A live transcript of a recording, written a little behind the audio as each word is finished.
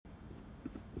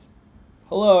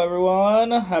Hello,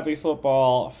 everyone. Happy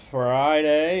Football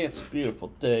Friday. It's a beautiful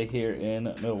day here in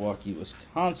Milwaukee,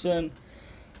 Wisconsin.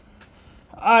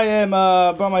 I am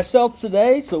by myself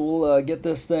today, so we'll get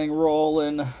this thing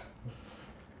rolling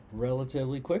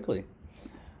relatively quickly.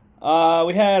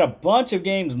 We had a bunch of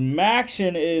games.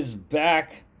 Maction is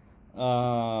back. We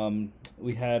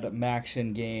had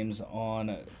Maction games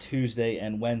on Tuesday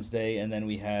and Wednesday, and then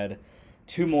we had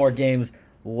two more games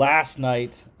last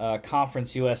night.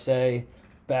 Conference USA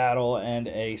battle and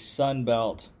a Sun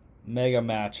Belt mega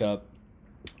matchup.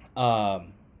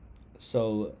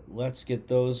 So let's get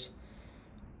those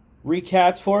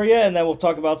recapped for you, and then we'll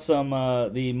talk about some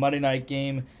the Monday night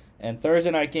game and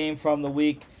Thursday night game from the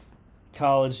week.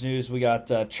 College news. We got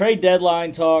trade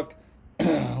deadline talk,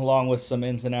 along with some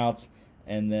ins and outs,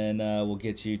 and then we'll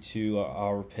get you to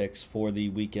our picks for the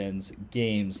weekend's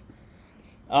games.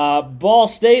 Ball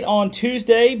State on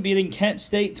Tuesday beating Kent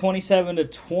State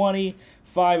 27-20.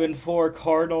 5-4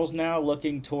 Cardinals now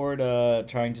looking toward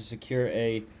trying to secure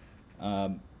a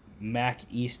MAC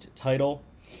East title.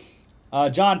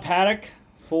 John Paddock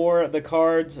for the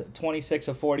Cards, 26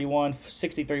 of 41,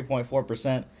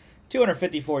 63.4%,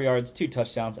 254 yards, 2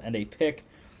 touchdowns, and a pick.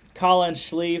 Colin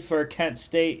Schlee for Kent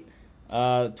State,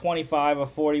 25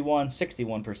 of 41,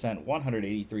 61%,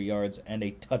 183 yards, and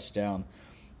a touchdown.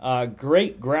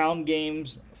 Great ground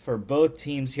games for both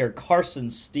teams here. Carson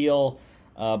Steele,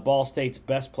 Ball State's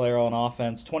best player on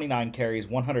offense, 29 carries,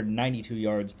 192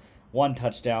 yards, 1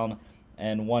 touchdown,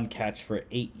 and 1 catch for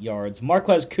 8 yards.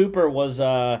 Marquez Cooper was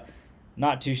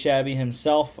not too shabby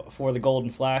himself for the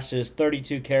Golden Flashes,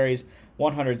 32 carries,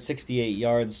 168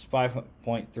 yards,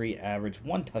 5.3 average,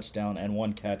 1 touchdown, and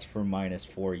 1 catch for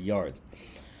 -4 yards.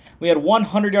 We had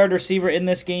 100-yard receiver in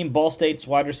this game. Ball State's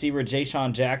wide receiver,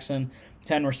 Ja'Shawn Jackson,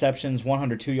 10 receptions,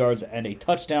 102 yards, and a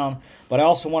touchdown. But I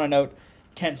also want to note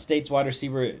Kent State's wide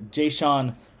receiver,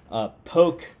 Ja'Shawn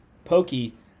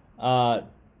Pokey,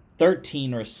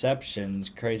 13 receptions.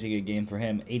 Crazy good game for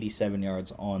him. 87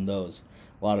 yards on those.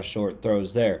 A lot of short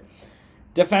throws there.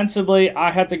 Defensively,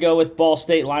 I had to go with Ball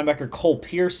State linebacker Cole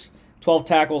Pierce. 12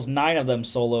 tackles, 9 of them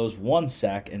solos, 1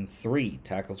 sack, and 3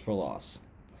 tackles for loss.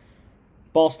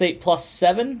 Ball State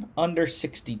 +7, under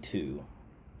 62.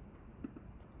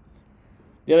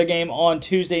 The other game on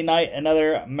Tuesday night,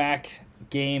 another MAC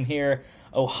game here.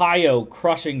 Ohio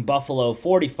crushing Buffalo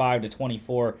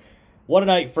 45-24. What a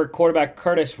night for quarterback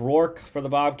Curtis Rourke for the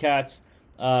Bobcats.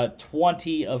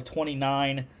 20 of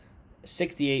 29,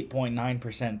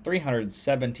 68.9%,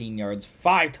 317 yards,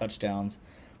 5 touchdowns,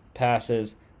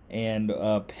 passes, and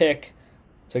a pick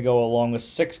to go along with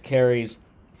 6 carries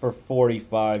for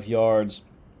 45 yards.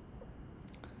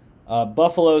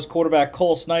 Buffalo's quarterback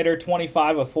Cole Snyder,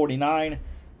 25 of 49,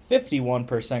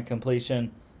 51%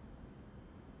 completion,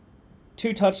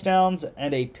 2 touchdowns,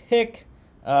 and a pick.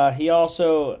 He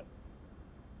also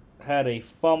had a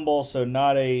fumble, so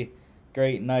not a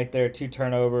great night there. 2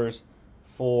 turnovers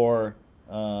for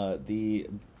the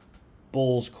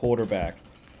Bulls quarterback.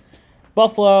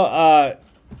 Buffalo,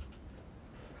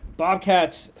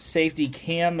 Bobcats safety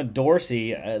Cam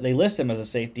Dorsey, they list him as a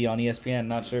safety on ESPN.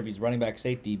 Not sure if he's running back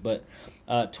safety, but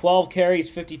 12 carries,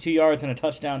 52 yards, and a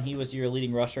touchdown. He was your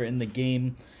leading rusher in the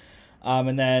game.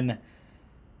 And then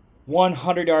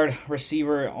 100-yard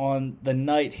receiver on the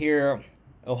night here,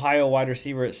 Ohio wide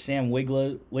receiver Sam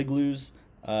Wiglusz,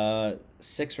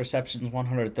 6 receptions,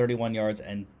 131 yards,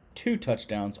 and 2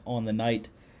 touchdowns on the night.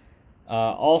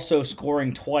 Also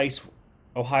scoring twice,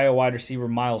 Ohio wide receiver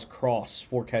Miles Cross,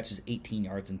 4 catches, 18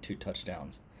 yards, and 2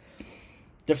 touchdowns.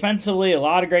 Defensively, a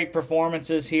lot of great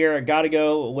performances here. I got to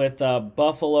go with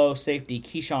Buffalo safety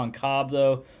Keyshawn Cobb,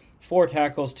 though. 4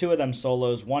 tackles, 2 of them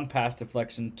solos, 1 pass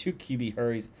deflection, 2 QB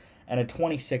hurries, and a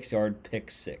 26-yard pick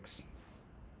 6.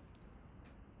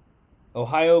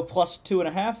 Ohio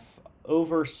 +2.5,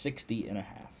 over 60.5.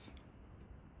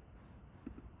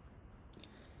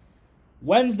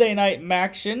 Wednesday night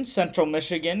Maction, Central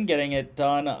Michigan getting it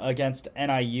done against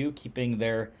NIU, keeping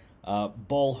their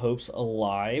bowl hopes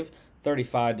alive.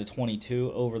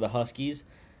 35-22 over the Huskies.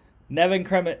 Nevin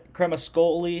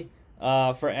Cremascoli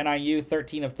for NIU,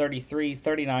 13 of 33,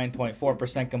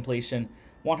 39.4% completion,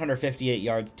 158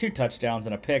 yards, 2 touchdowns,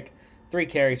 and a pick, 3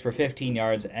 carries for 15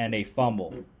 yards, and a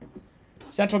fumble.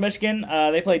 Central Michigan,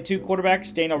 they played 2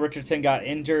 quarterbacks. Daniel Richardson got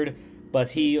injured,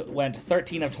 but he went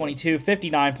 13 of 22,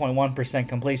 59.1%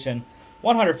 completion,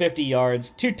 150 yards,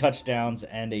 2 touchdowns,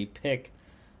 and a pick.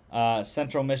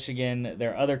 Central Michigan,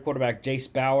 their other quarterback,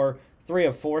 Jace Bauer, 3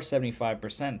 of 4,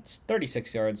 75%,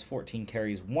 36 yards, 14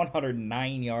 carries,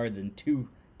 109 yards, and 2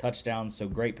 touchdowns. So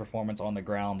great performance on the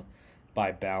ground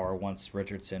by Bauer once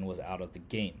Richardson was out of the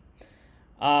game.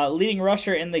 Leading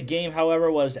rusher in the game,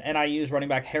 however, was NIU's running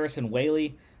back Harrison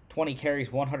Whaley. 20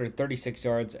 carries, 136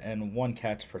 yards, and 1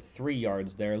 catch for 3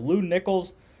 yards there. Lou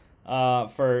Nichols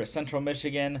for Central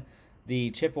Michigan.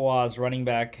 The Chippewas running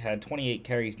back had 28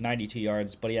 carries, 92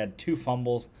 yards, but he had 2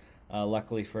 fumbles.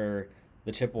 Luckily for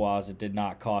the Chippewas, it did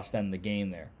not cost them the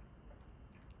game there.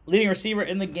 Leading receiver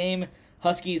in the game,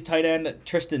 Huskies tight end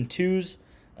Tristan Tews.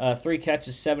 3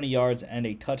 catches, 70 yards, and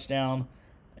a touchdown.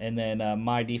 And then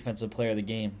my defensive player of the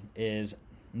game is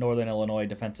Northern Illinois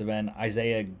defensive end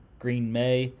Isaiah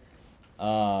Green-May.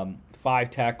 5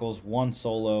 tackles, 1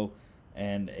 solo,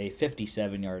 and a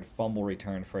 57-yard fumble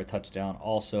return for a touchdown.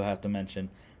 Also have to mention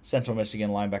Central Michigan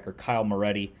linebacker Kyle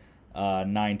Moretti.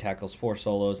 9 tackles, 4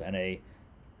 solos, and a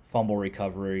fumble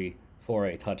recovery for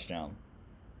a touchdown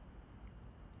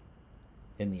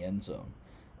in the end zone.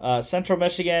 Central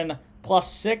Michigan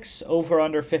 +6, over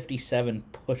under 57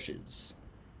 pushes.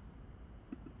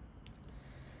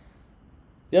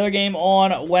 The other game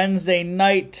on Wednesday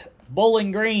night,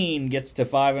 Bowling Green gets to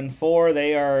 5-4.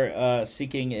 They are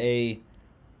seeking a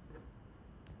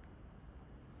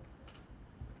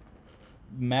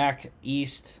MAC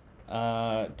East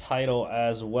title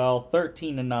as well.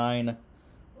 13-9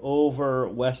 over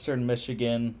Western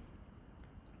Michigan.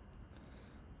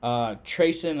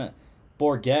 Trayson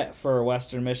Bourget for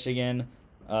Western Michigan,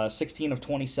 16 of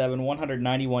 27,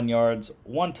 191 yards,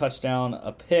 1 touchdown,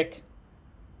 a pick,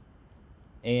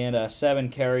 and 7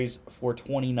 carries for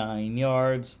 29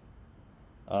 yards.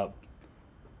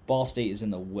 Ball State is in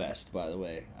the West, by the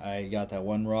way. I got that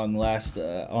one wrong last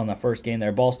on the first game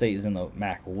there. Ball State is in the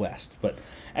MAC West. But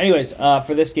anyways,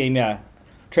 for this game,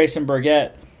 Trayson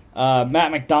Bourget.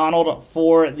 Matt McDonald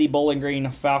for the Bowling Green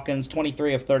Falcons,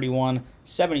 23 of 31,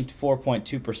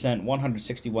 74.2%,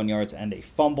 161 yards, and a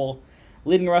fumble.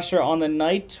 Leading rusher on the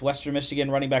night, Western Michigan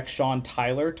running back Sean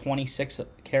Tyler, 26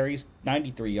 carries,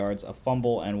 93 yards, a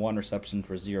fumble, and 1 reception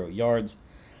for 0 yards.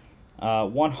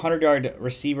 100-yard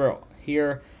receiver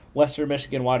here, Western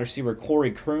Michigan wide receiver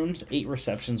Corey Crooms, 8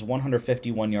 receptions,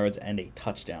 151 yards, and a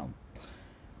touchdown.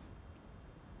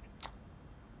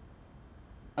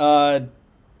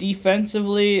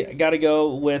 Defensively, I got to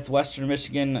go with Western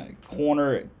Michigan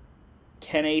corner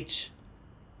Kenny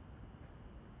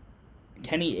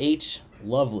H.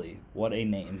 Lovely. What a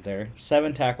name there.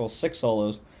 7 tackles, 6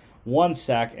 solos, 1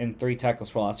 sack, and 3 tackles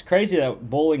for loss. It's crazy that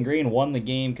Bowling Green won the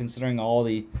game considering all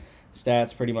the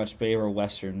stats pretty much favor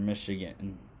Western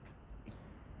Michigan.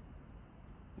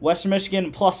 Western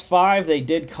Michigan +5. They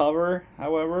did cover,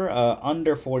 however,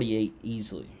 under 48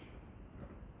 easily.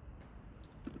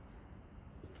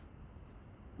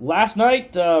 Last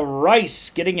night, Rice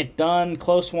getting it done.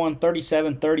 Close one,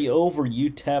 37-30 over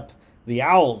UTEP. The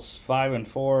Owls,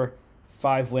 5-4.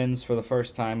 5 wins for the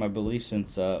first time, I believe,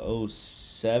 since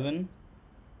 2007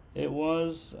 it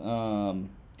was. I'd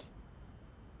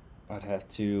have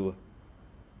to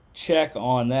check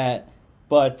on that.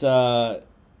 But,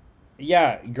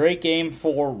 great game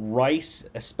for Rice,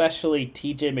 especially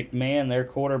TJ McMahon, their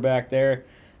quarterback there.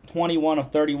 21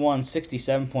 of 31,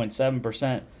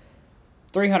 67.7%.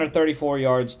 334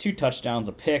 yards, 2 touchdowns,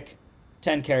 a pick,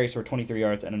 10 carries for 23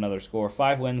 yards, and another score.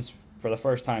 5 wins for the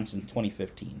first time since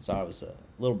 2015, so I was a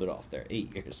little bit off there,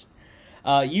 8 years.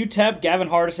 UTEP, Gavin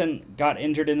Hardison got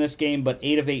injured in this game, but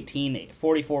 8 of 18,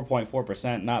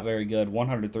 44.4%, not very good.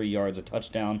 103 yards, a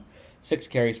touchdown, 6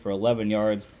 carries for 11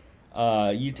 yards.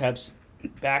 UTEP's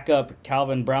backup,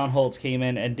 Calvin Brownholtz, came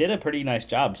in and did a pretty nice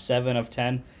job. 7 of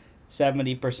 10,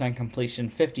 70% completion,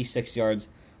 56 yards,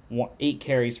 8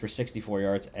 carries for 64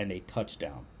 yards, and a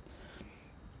touchdown.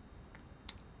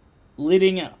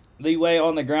 Leading the way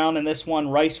on the ground in this one,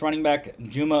 Rice running back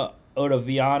Juma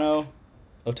Otoviano,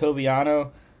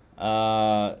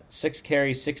 6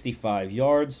 carries, 65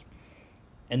 yards.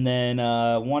 And then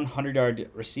 100-yard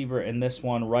receiver in this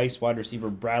one, Rice wide receiver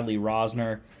Bradley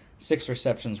Rosner, 6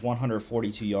 receptions,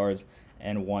 142 yards,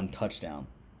 and 1 touchdown.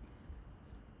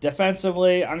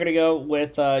 Defensively, I'm going to go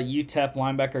with UTEP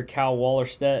linebacker Cal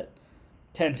Wallerstedt.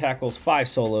 10 tackles, 5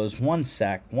 solos, 1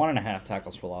 sack, 1.5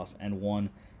 tackles for loss, and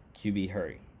 1 QB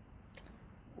hurry.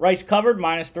 Rice covered,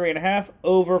 -3.5,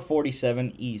 over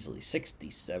 47 easily.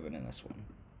 67 in this one.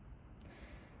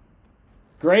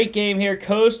 Great game here.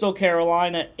 Coastal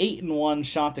Carolina, 8-1.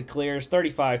 Chanticleers,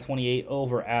 35-28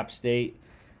 over App State.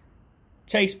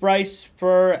 Chase Bryce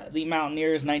for the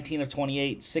Mountaineers, 19 of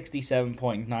 28,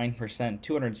 67.9%,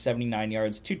 279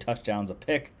 yards, 2 touchdowns, a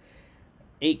pick,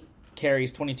 8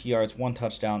 carries, 22 yards, 1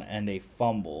 touchdown, and a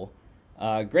fumble.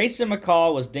 Grayson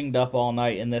McCall was dinged up all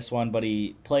night in this one, but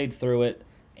he played through it.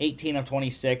 18 of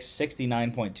 26,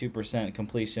 69.2%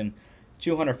 completion,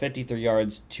 253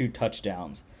 yards, 2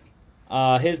 touchdowns.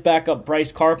 His backup,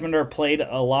 Bryce Carpenter, played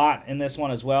a lot in this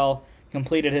one as well.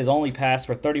 Completed his only pass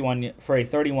for a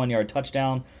 31-yard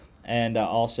touchdown, and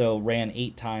also ran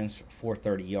 8 times for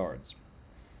 30 yards.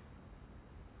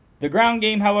 The ground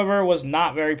game, however, was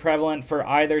not very prevalent for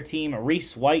either team.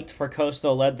 Reese White for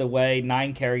Coastal led the way,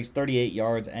 9 carries, 38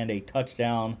 yards, and a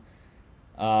touchdown.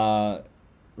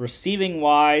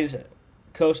 Receiving-wise,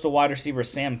 Coastal wide receiver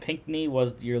Sam Pinckney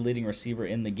was your leading receiver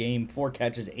in the game. 4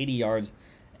 catches, 80 yards,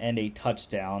 and a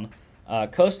touchdown.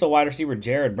 Coastal wide receiver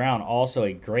Jared Brown, also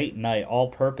a great night,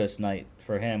 all-purpose night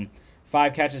for him.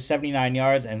 5 catches, 79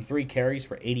 yards, and 3 carries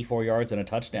for 84 yards and a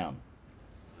touchdown.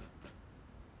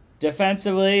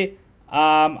 Defensively,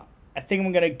 I think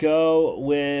I'm going to go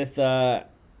with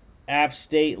App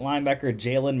State linebacker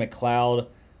Jalen McLeod.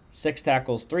 6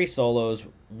 tackles, 3 solos,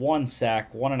 1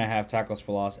 sack, 1.5 tackles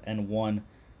for loss, and 1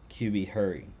 QB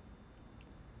hurry.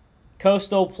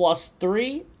 Coastal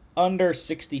 +3, under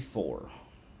 64.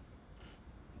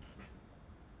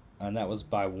 And that was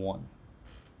by 1.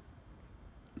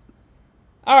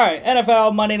 All right,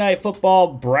 NFL Monday Night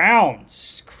Football.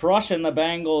 Browns crushing the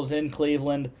Bengals in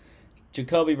Cleveland.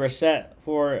 Jacoby Brissett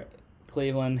for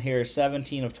Cleveland here,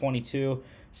 17 of 22,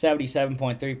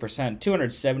 77.3%,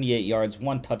 278 yards,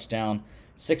 1 touchdown,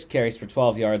 6 carries for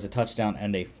 12 yards, a touchdown,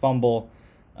 and a fumble.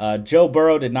 Joe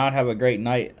Burrow did not have a great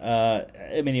night.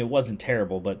 It wasn't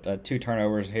terrible, but 2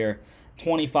 turnovers here.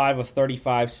 25 of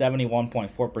 35,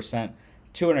 71.4%,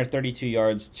 232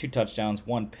 yards, 2 touchdowns,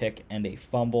 1 pick, and a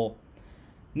fumble.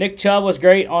 Nick Chubb was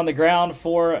great on the ground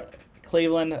for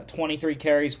Cleveland, 23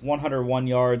 carries, 101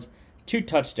 yards, 2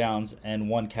 touchdowns, and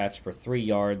 1 catch for 3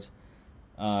 yards.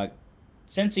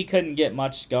 Since he couldn't get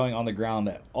much going on the ground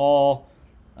at all,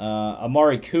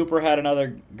 Amari Cooper had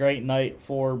another great night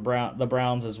for the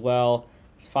Browns as well.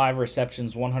 5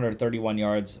 receptions, 131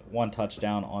 yards, 1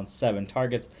 touchdown on 7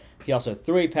 targets. He also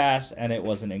threw a pass, and it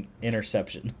was an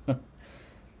interception.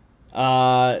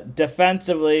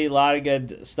 Defensively, a lot of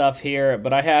good stuff here,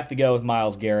 but I have to go with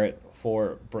Myles Garrett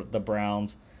for the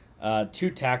Browns.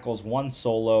 2 tackles, 1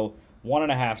 solo,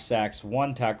 1.5 sacks,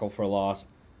 1 tackle for loss,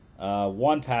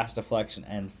 1 pass deflection,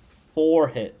 and 4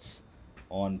 hits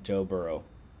on Joe Burrow.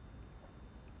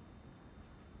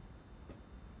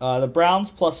 The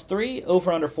Browns +3,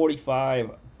 over under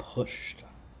 45, pushed.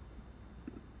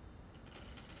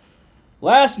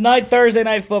 Last night, Thursday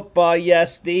Night Football,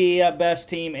 yes, the best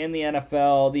team in the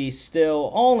NFL, the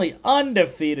still only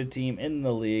undefeated team in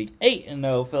the league,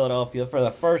 8-0 Philadelphia for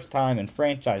the first time in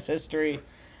franchise history,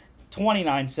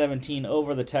 29-17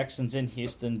 over the Texans in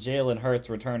Houston. Jalen Hurts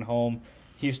returned home,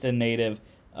 Houston native,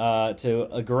 to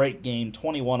a great game,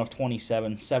 21 of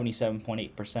 27,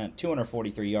 77.8%,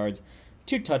 243 yards,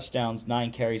 2 touchdowns,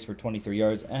 9 carries for 23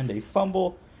 yards, and a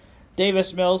fumble.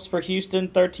 Davis Mills for Houston,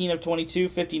 13 of 22,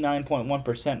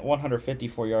 59.1%,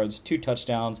 154 yards, 2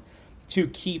 touchdowns, 2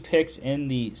 key picks in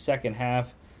the second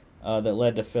half that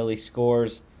led to Philly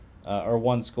scores, or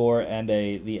 1 score and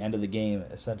the end of the game,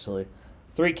 essentially.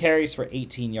 3 carries for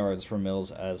 18 yards for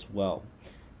Mills as well.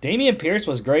 Dameon Pierce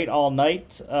was great all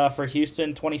night for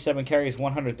Houston, 27 carries,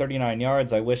 139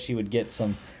 yards. I wish he would get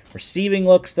some receiving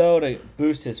looks, though, to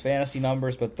boost his fantasy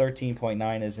numbers, but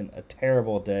 13.9 isn't a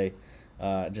terrible day.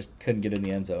 Just couldn't get in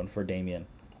the end zone for Dameon.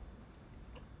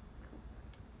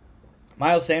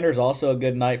 Miles Sanders, also a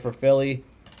good night for Philly.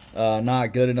 Not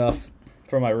good enough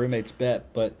for my roommate's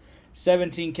bet, but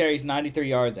 17 carries, 93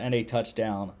 yards, and a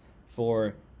touchdown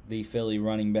for the Philly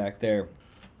running back there.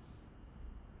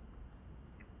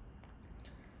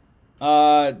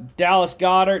 Dallas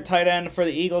Goedert, tight end for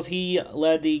the Eagles. He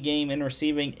led the game in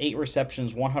receiving, 8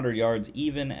 receptions, 100 yards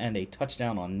even, and a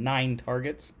touchdown on 9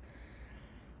 targets.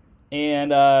 And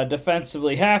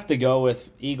defensively, have to go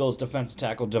with Eagles defensive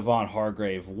tackle Javon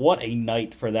Hargrave. What a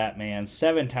night for that man.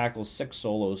 7 tackles, 6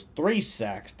 solos, 3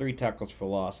 sacks, 3 tackles for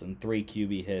loss, and 3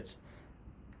 QB hits.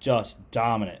 Just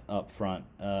dominant up front,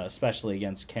 especially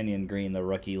against Kenyon Green, the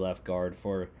rookie left guard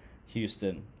for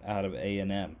Houston out of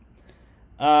A&M.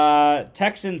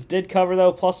 Texans did cover,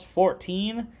 though,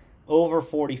 +14, over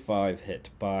 45, hit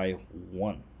by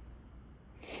 1.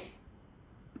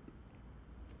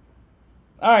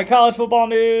 All right, college football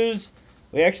news.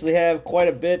 We actually have quite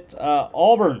a bit.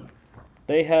 Auburn,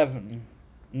 they have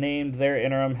named their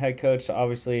interim head coach.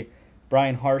 Obviously,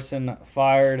 Brian Harsin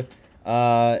fired.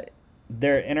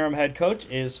 Their interim head coach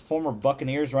is former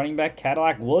Buccaneers running back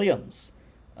Cadillac Williams.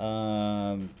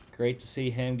 Great to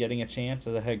see him getting a chance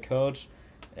as a head coach,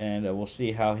 and we'll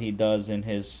see how he does in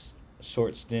his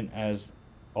short stint as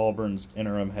Auburn's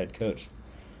interim head coach.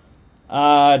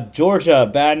 Georgia,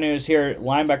 bad news here.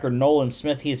 Linebacker Nolan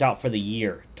Smith, he's out for the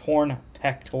year. Torn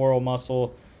pectoral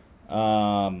muscle.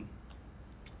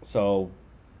 So,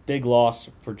 big loss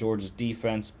for Georgia's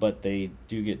defense, but they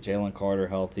do get Jalen Carter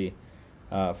healthy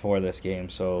for this game,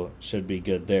 so should be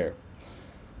good there.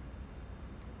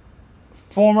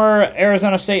 Former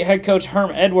Arizona State head coach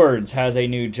Herm Edwards has a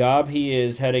new job. He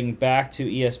is heading back to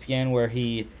ESPN, where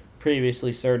he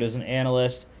previously served as an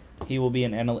analyst. He will be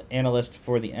an analyst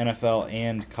for the NFL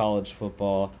and college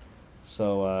football.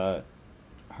 So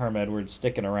Herm Edwards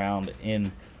sticking around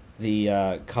in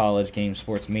the college game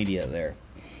sports media there.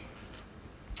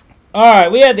 All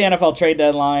right, we had the NFL trade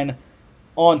deadline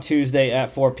on Tuesday at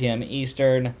 4 p.m.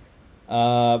 Eastern.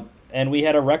 And we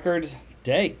had a record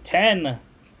day, 10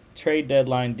 trade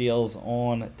deadline deals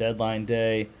on deadline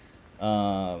day.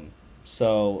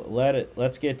 So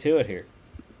let's get to it here.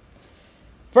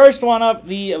 First one up,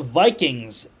 the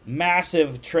Vikings.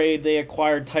 Massive trade. They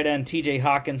acquired tight end TJ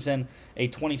Hawkinson, a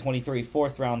 2023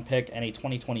 fourth-round pick, and a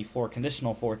 2024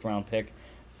 conditional fourth-round pick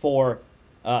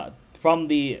from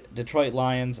the Detroit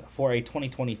Lions for a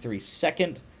 2023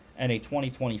 second and a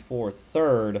 2024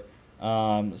 third.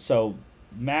 So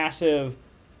massive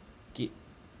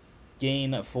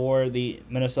gain for the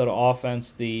Minnesota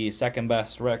offense, the second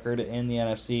best record in the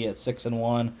NFC at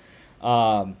 6-1.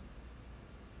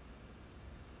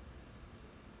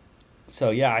 So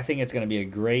yeah, I think it's going to be a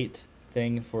great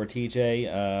thing for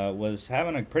TJ. Was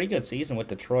having a pretty good season with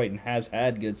Detroit and has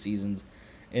had good seasons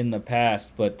in the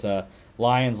past, but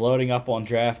Lions loading up on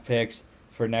draft picks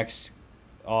for next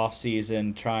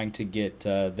offseason, trying to get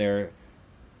their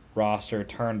roster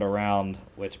turned around,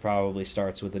 which probably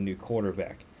starts with a new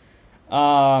quarterback.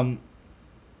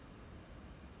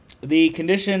 The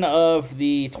condition of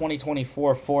the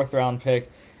 2024 fourth-round pick,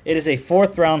 it is a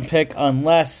fourth-round pick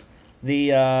unless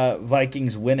the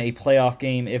Vikings win a playoff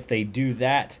game. If they do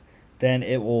that, then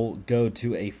it will go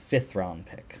to a fifth-round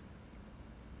pick.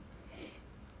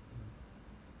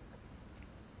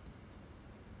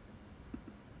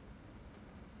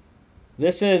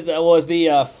 This was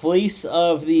the fleece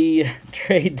of the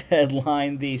trade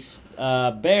deadline. The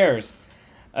Bears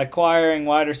acquiring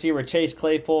wide receiver Chase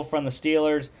Claypool from the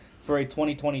Steelers for a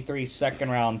 2023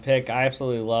 second-round pick. I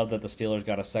absolutely love that the Steelers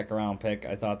got a second-round pick.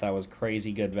 I thought that was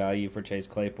crazy good value for Chase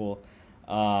Claypool.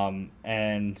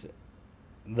 And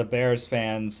the Bears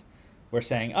fans were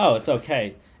saying, oh, it's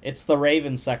okay. It's the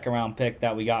Ravens second-round pick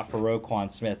that we got for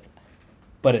Roquan Smith.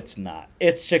 But it's not.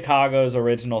 It's Chicago's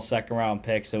original second-round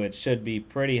pick, so it should be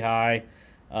pretty high.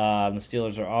 The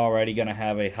Steelers are already going to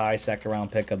have a high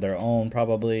second-round pick of their own,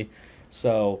 probably.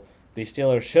 So the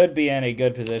Steelers should be in a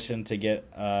good position to get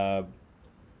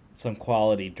some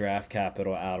quality draft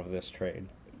capital out of this trade.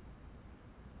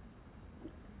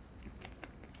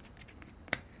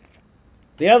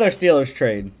 The other Steelers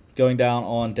trade going down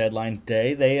on deadline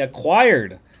day, they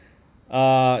acquired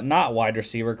not wide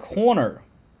receiver, corner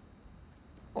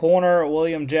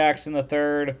William Jackson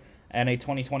III and a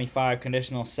 2025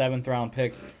 conditional 7th-round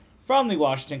pick from the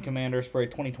Washington Commanders for a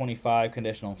 2025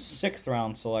 conditional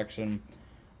 6th-round selection.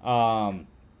 So,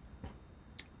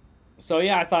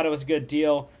 yeah, I thought it was a good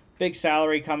deal. Big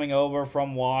salary coming over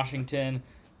from Washington,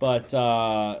 but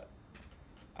I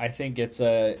think it's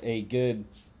a good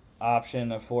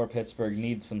option for Pittsburgh.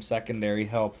 Needs some secondary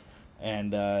help,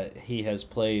 and he has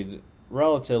played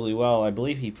relatively well. I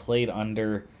believe he played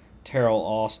under Terrell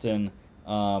Austin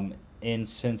in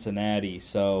Cincinnati,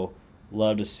 so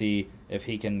love to see if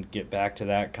he can get back to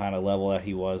that kind of level that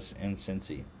he was in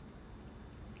Cincy.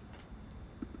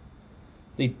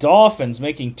 The Dolphins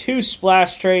making 2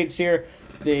 splash trades here.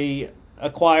 They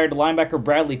acquired linebacker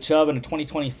Bradley Chubb and a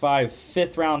 2025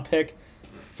 5th-round pick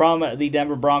from the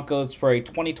Denver Broncos for a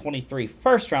 2023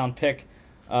 first-round pick,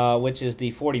 which is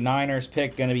the 49ers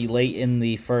pick, going to be late in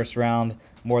the first round,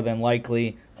 more than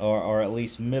likely, or at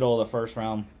least middle of the first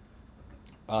round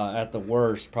at the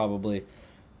worst, probably.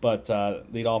 But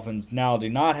the Dolphins now do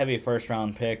not have a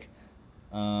first-round pick,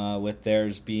 with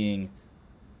theirs being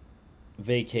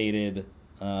vacated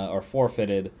or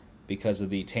forfeited because of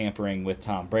the tampering with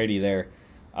Tom Brady there.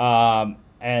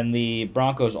 And the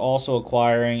Broncos also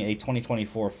acquiring a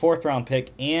 2024 4th-round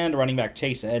pick and running back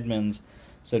Chase Edmonds.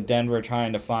 So Denver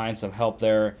trying to find some help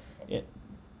there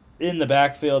in the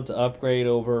backfield to upgrade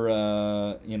over,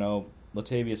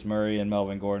 Latavius Murray and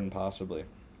Melvin Gordon possibly.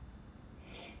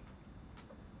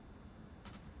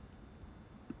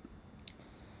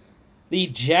 The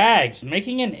Jags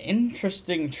making an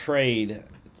interesting trade,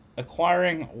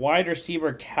 acquiring wide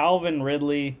receiver Calvin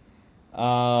Ridley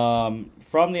from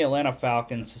the Atlanta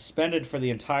Falcons, suspended for the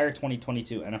entire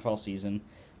 2022 NFL season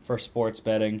for sports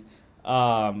betting.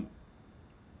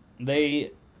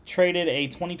 They traded a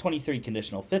 2023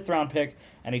 conditional 5th-round pick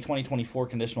and a 2024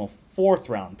 conditional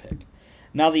 4th-round pick.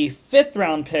 Now, the 5th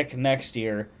round pick next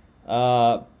year,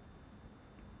 that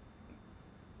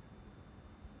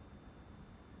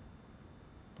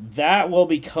will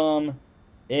become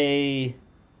a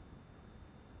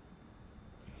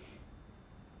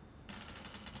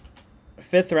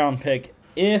fifth round pick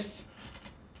if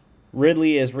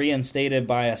Ridley is reinstated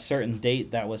by a certain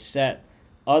date that was set.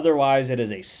 Otherwise, it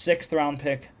is a 6th round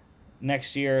pick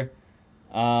next year.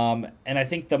 And I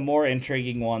think the more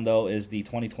intriguing one, though, is the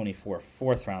 2024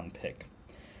 4th round pick.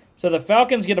 So the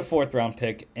Falcons get a 4th round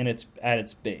pick, and it's at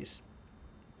its base.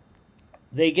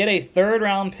 They get a 3rd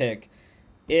round pick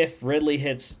if Ridley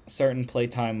hits certain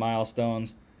playtime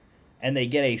milestones, and they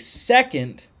get a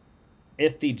 2nd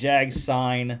if the Jags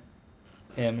sign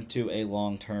him to a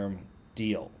long-term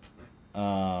deal.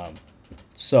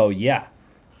 So, yeah.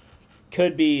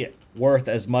 Could be worth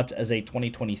as much as a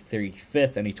 2023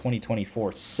 5th and a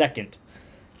 2024 2nd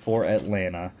for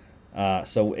Atlanta.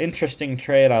 So, interesting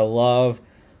trade. I love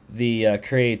the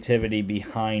creativity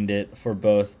behind it for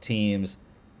both teams,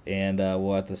 and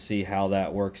we'll have to see how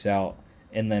that works out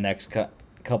in the next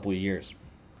couple of years.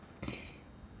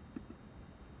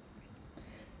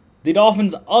 The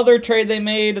Dolphins' other trade they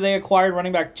made, they acquired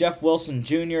running back Jeff Wilson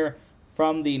Jr.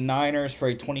 from the Niners for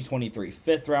a 2023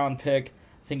 5th round pick.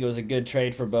 I think it was a good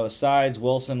trade for both sides.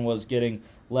 Wilson was getting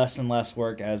less and less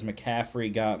work as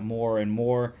McCaffrey got more and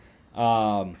more.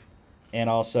 And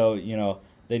also,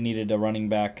 they needed a running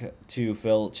back to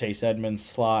fill Chase Edmonds'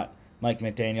 slot. Mike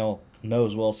McDaniel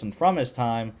knows Wilson from his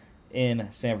time in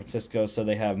San Francisco, so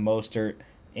they have Mostert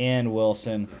and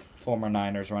Wilson, former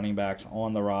Niners running backs,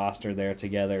 on the roster there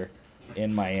together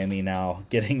in Miami now,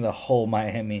 getting the whole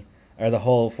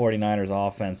 49ers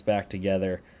offense back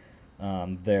together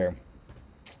there.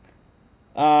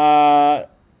 Yeah,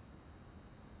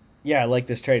 I like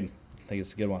this trade. I think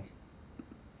it's a good one.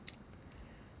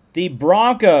 The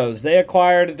Broncos, they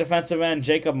acquired defensive end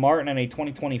Jacob Martin and a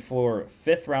 2024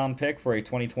 5th round pick for a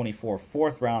 2024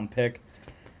 4th round pick.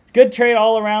 Good trade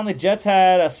all around. The Jets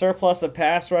had a surplus of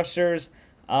pass rushers,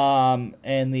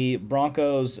 and the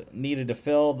Broncos needed to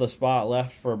fill the spot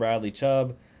left for Bradley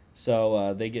Chubb.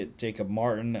 So they get Jacob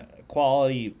Martin,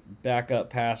 quality backup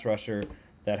pass rusher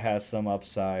that has some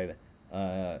upside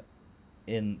to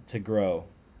grow.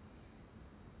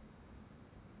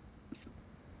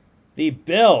 The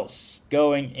Bills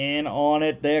going in on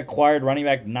it. They acquired running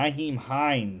back Nyheim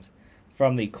Hines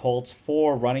from the Colts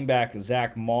for running back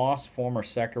Zach Moss, former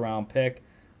 2nd round pick,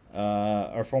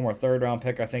 or former 3rd round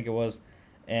pick, I think it was,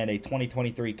 and a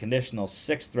 2023 conditional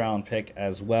 6th round pick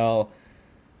as well.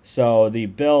 So the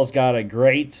Bills got a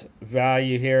great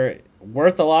value here.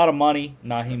 Worth a lot of money,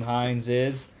 Nyheim Hines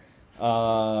is.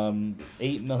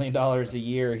 $8 million a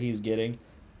year he's getting.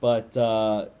 But,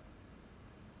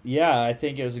 yeah, I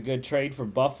think it was a good trade for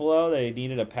Buffalo. They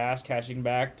needed a pass-catching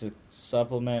back to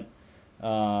supplement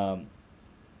Devin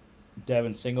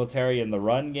Singletary in the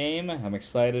run game. I'm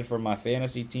excited for my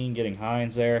fantasy team getting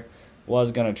Hines there.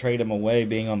 Was going to trade him away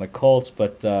being on the Colts,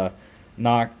 but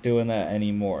not doing that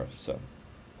anymore.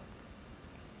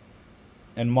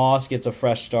 And Moss gets a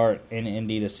fresh start in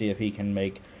Indy to see if he can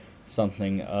make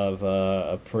something of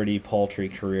a pretty paltry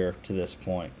career to this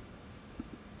point.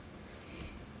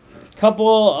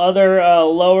 Couple other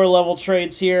lower-level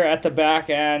trades here at the back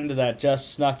end that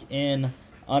just snuck in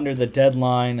under the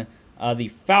deadline. The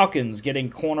Falcons getting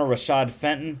corner Rashad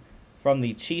Fenton from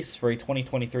the Chiefs for a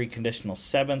 2023 conditional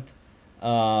 7th.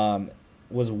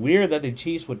 Was weird that the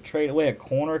Chiefs would trade away a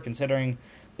corner considering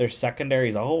their secondary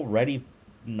is already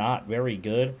not very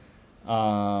good.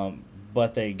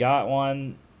 But they got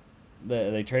one.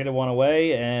 They traded one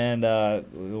away, and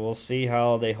we'll see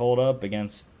how they hold up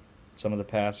against some of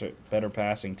the better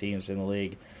passing teams in the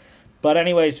league. But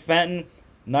anyways, Fenton,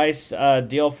 nice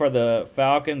deal for the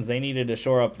Falcons. They needed to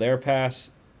shore up their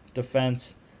pass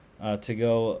defense to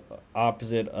go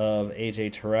opposite of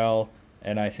A.J. Terrell,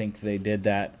 and I think they did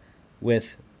that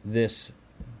with this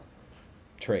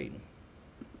trade.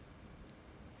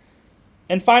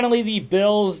 And finally, the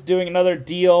Bills doing another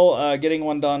deal, getting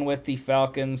one done with the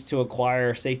Falcons to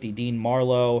acquire safety Dean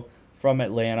Marlowe from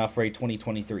Atlanta for a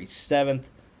 2023 7th.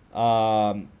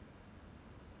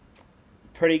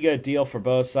 Pretty good deal for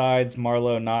both sides.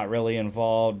 Marlowe not really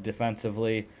involved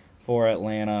defensively for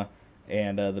Atlanta,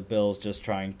 and the Bills just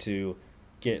trying to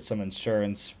get some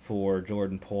insurance for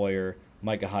Jordan Poyer.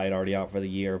 Micah Hyde already out for the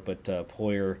year, but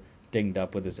Poyer dinged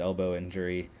up with his elbow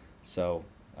injury, so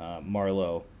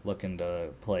Marlowe looking to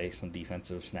play some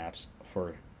defensive snaps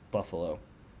for Buffalo.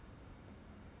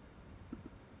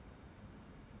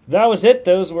 That was it.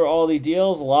 Those were all the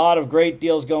deals. A lot of great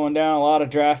deals going down. A lot of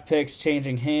draft picks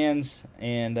changing hands.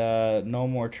 And no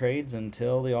more trades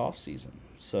until the offseason.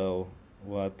 So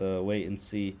we'll have to wait and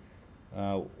see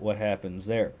what happens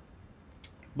there.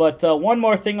 But one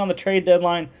more thing on the trade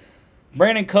deadline.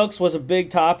 Brandon Cooks was a big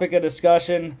topic of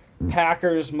discussion.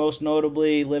 Packers, most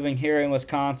notably, living here in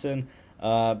Wisconsin.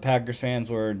 Packers fans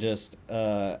were just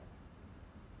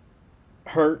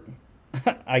hurt,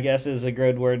 I guess is a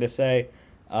good word to say,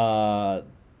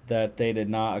 that they did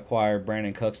not acquire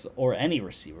Brandon Cooks or any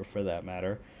receiver for that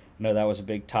matter. I know that was a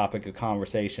big topic of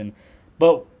conversation.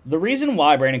 But the reason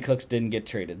why Brandon Cooks didn't get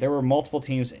traded, there were multiple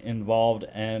teams involved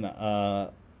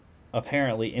and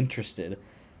apparently interested.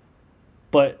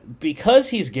 But because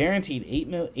he's guaranteed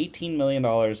 $18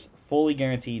 million fully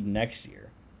guaranteed next year,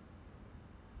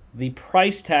 the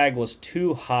price tag was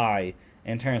too high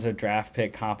in terms of draft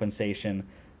pick compensation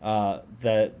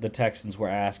that the Texans were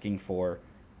asking for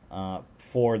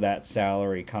that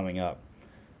salary coming up.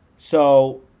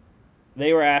 So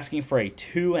they were asking for a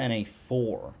 2 and a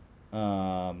 4.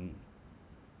 And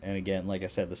again, like I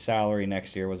said, the salary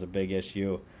next year was a big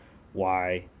issue.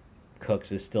 Why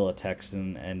Cooks is still a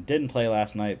Texan and didn't play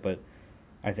last night, but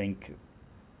I think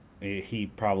he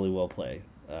probably will play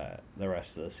the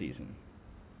rest of the season.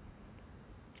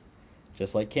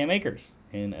 Just like Cam Akers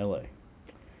in LA.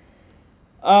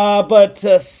 But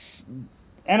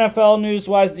NFL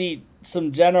news-wise,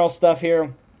 some general stuff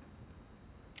here.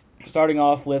 Starting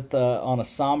off with, on a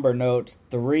somber note,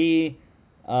 3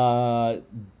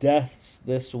 deaths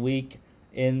this week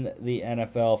in the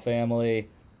NFL family.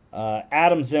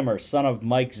 Adam Zimmer, son of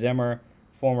Mike Zimmer,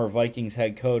 former Vikings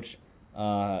head coach.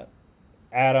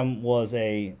 Adam was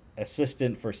a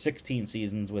assistant for 16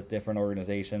 seasons with different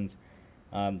organizations.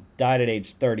 Died at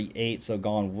age 38, so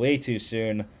gone way too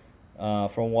soon.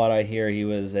 From what I hear, he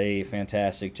was a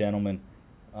fantastic gentleman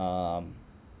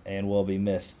and will be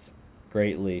missed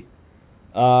greatly.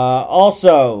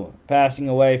 Also, passing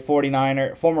away,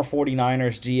 former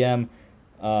 49ers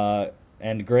GM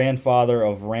and grandfather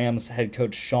of Rams head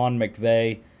coach Sean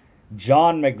McVay.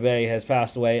 John McVay has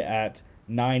passed away at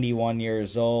 91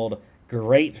 years old.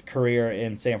 Great career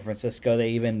in San Francisco. They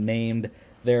even named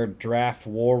their draft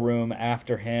war room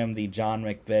after him, the John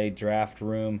McVay draft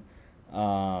room.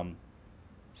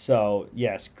 So,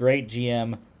 yes, great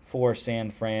GM for San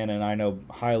Fran, and I know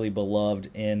highly beloved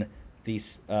in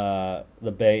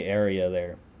the Bay Area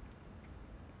there.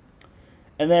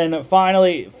 And then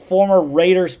finally, former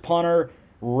Raiders punter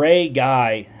Ray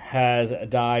Guy has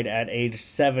died at age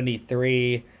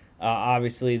 73.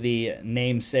 Obviously, the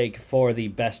namesake for the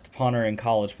best punter in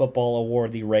college football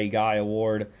award, the Ray Guy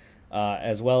Award,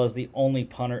 as well as the only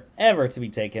punter ever to be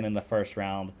taken in the first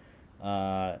round.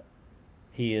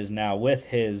 He is now with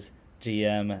his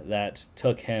GM that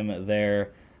took him there.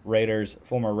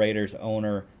 Former Raiders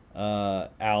owner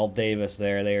Al Davis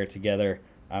there. They are together,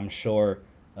 I'm sure,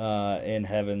 in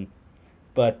heaven.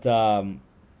 But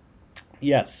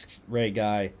yes, Ray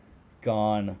Guy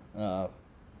gone.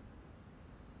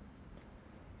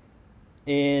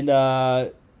 And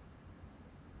a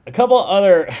couple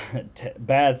other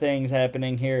bad things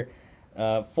happening here.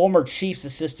 Former Chiefs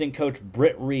assistant coach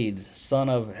Britt Reed, son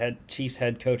of Chiefs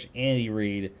head coach Andy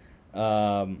Reid,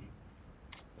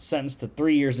 sentenced to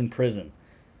 3 years in prison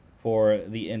for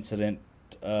the incident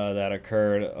that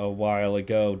occurred a while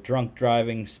ago. Drunk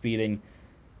driving, speeding,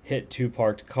 hit 2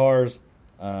 parked cars,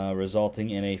 resulting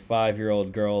in a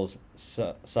 5-year-old girl's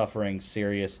suffering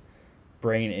serious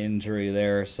brain injury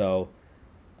there. So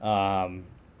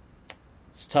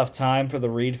it's a tough time for the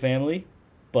Reid family,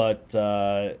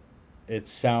 but it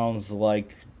sounds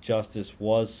like justice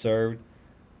was served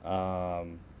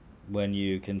when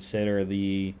you consider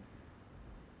the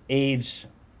age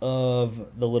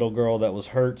of the little girl that was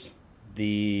hurt,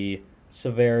 the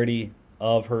severity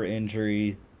of her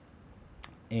injury,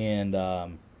 and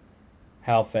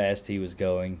how fast he was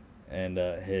going, and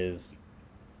his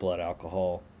blood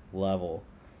alcohol level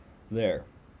there.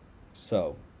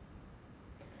 So,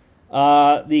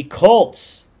 the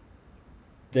Colts,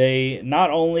 they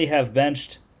not only have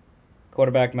benched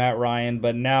quarterback Matt Ryan,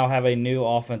 but now have a new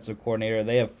offensive coordinator.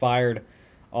 They have fired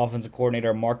offensive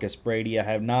coordinator Marcus Brady. I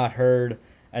have not heard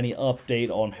any update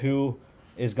on who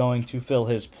is going to fill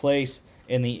his place.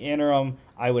 In the interim,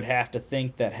 I would have to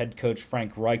think that head coach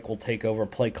Frank Reich will take over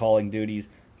play calling duties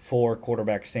for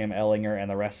quarterback Sam Ehlinger and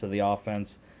the rest of the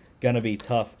offense. Going to be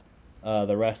tough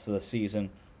the rest of the season.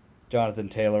 Jonathan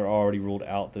Taylor already ruled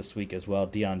out this week as well.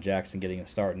 Deion Jackson getting a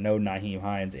start. No Nyheim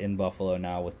Hines in Buffalo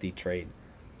now with the trade.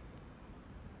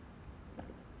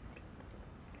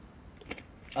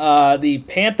 The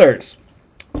Panthers.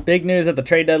 Big news at the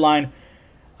trade deadline.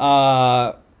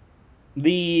 The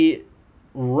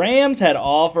Rams had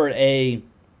offered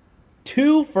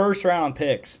 2 first-round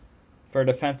picks for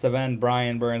defensive end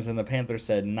Brian Burns, and the Panthers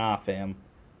said, nah, fam,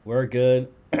 we're good.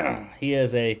 He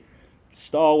is a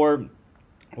stalwart.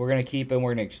 We're going to keep him.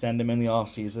 We're going to extend him in the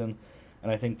offseason,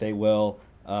 and I think they will.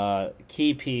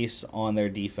 Key piece on their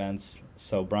defense,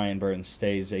 so Brian Burns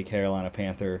stays a Carolina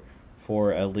Panther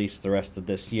for at least the rest of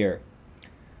this year.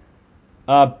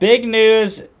 Big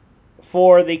news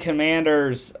for the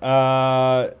Commanders.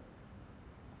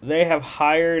 They have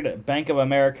hired Bank of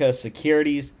America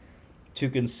Securities to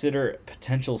consider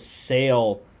potential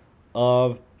sale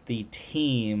of the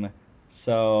team.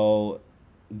 So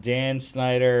Dan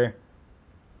Snyder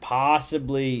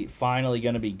possibly finally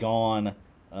going to be gone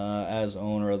as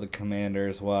owner of the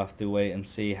Commanders. We'll have to wait and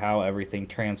see how everything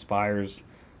transpires.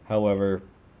 However,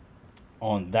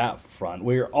 on that front,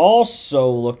 we're also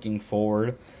looking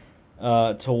forward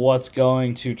to what's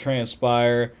going to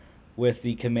transpire with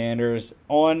the Commanders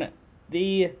on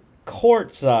the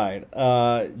court side.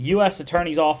 U.S.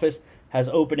 Attorney's Office has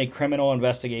opened a criminal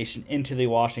investigation into the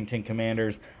Washington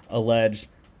Commanders' alleged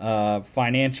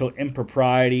financial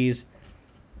improprieties.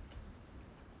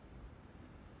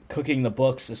 Cooking the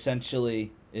books,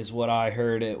 essentially, is what I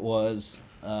heard it was.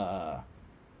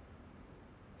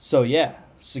 So, yeah,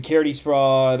 securities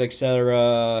fraud,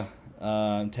 etc.,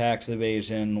 tax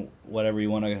evasion, whatever you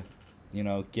want to,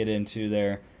 get into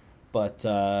there. But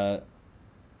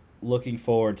looking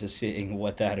forward to seeing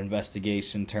what that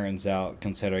investigation turns out,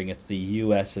 considering it's the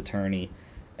U.S. attorney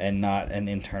and not an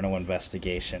internal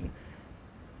investigation.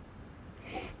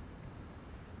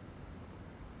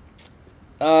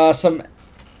 Some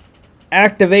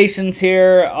activations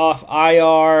here off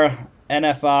IR,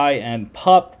 NFI, and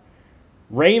PUP.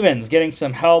 Ravens getting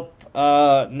some help,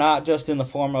 not just in the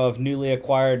form of newly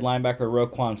acquired linebacker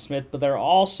Roquan Smith, but they're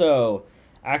also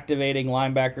activating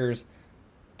linebackers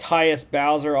Tyus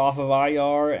Bowser off of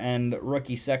IR and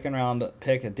rookie second-round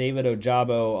pick David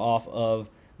Ojabo off of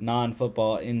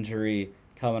non-football injury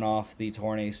coming off the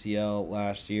torn ACL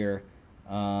last year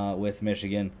with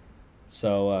Michigan.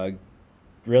 So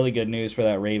really good news for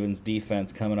that Ravens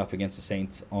defense coming up against the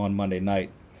Saints on Monday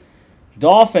night.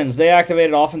 Dolphins, they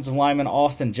activated offensive lineman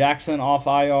Austin Jackson off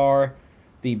IR.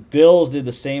 The Bills did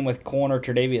the same with corner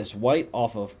Tre'Davious White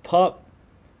off of PUP.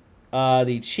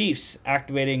 The Chiefs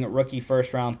activating rookie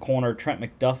first-round corner Trent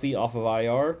McDuffie off of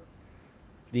IR.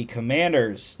 The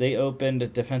Commanders, they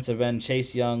opened defensive end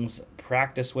Chase Young's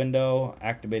practice window,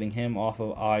 activating him off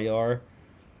of IR.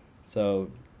 So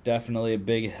definitely a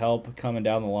big help coming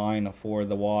down the line for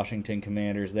the Washington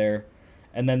Commanders there.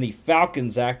 And then the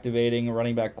Falcons activating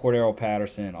running back Cordero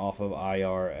Patterson off of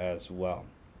IR as well.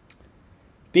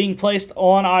 Being placed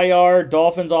on IR,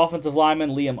 Dolphins offensive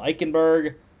lineman Liam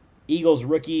Eichenberg, Eagles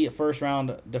rookie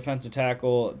first-round defensive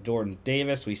tackle Jordan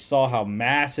Davis. We saw how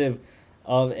massive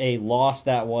of a loss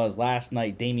that was last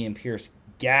night. Dameon Pierce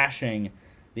gashing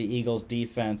the Eagles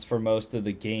defense for most of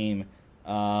the game.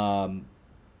 We'll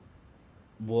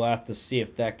have to see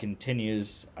if that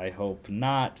continues. I hope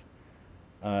not,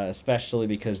 especially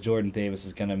because Jordan Davis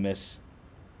is going to miss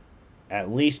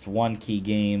at least one key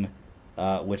game,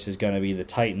 which is going to be the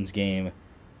Titans game.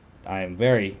 I am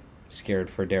very scared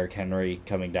for Derrick Henry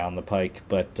coming down the pike,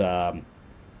 but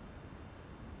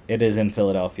it is in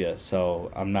Philadelphia,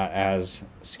 so I'm not as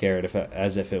scared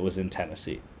as if it was in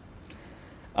Tennessee.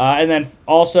 And then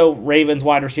also Ravens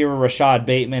wide receiver Rashad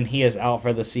Bateman, he is out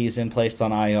for the season, placed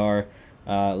on IR.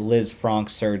 Liz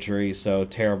Frank's surgery, so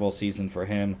terrible season for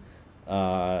him.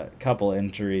 Couple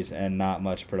injuries and not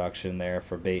much production there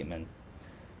for Bateman.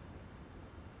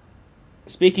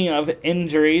 Speaking of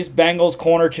injuries, Bengals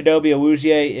corner Chidobe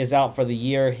Awuzie is out for the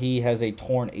year. He has a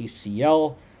torn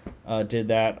ACL. Did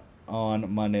that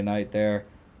on Monday night there.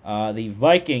 The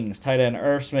Vikings tight end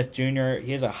Irv Smith Jr.,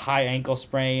 he has a high ankle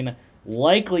sprain.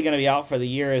 Likely going to be out for the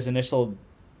year. His initial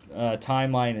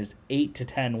timeline is 8 to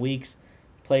 10 weeks.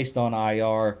 Placed on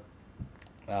IR.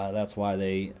 That's why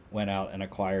they went out and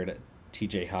acquired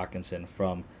TJ Hawkinson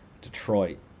from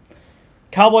Detroit.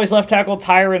 Cowboys left tackle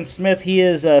Tyron Smith, he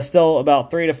is still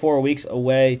about 3 to 4 weeks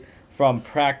away from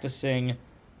practicing.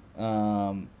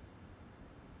 Cowboys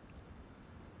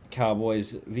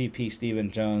VP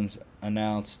Stephen Jones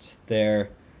announced there.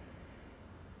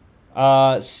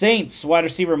 Saints wide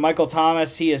receiver Michael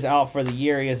Thomas, he is out for the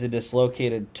year. He has a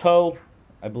dislocated toe.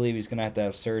 I believe he's going to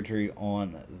have surgery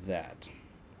on that.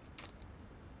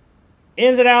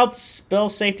 Ins and outs,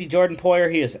 Bills safety Jordan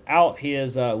Poyer, he is out. He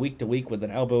is week to week with an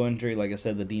elbow injury. Like I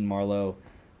said, the Dean Marlowe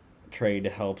trade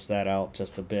helps that out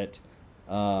just a bit.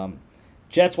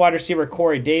 Jets wide receiver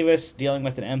Corey Davis dealing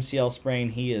with an MCL sprain.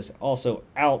 He is also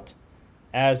out,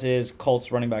 as is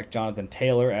Colts running back Jonathan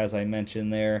Taylor, as I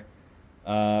mentioned there.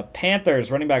 Panthers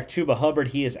running back Chuba Hubbard,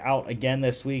 he is out again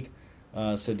this week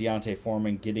So Deontay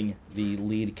Foreman getting the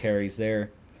lead carries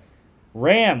there.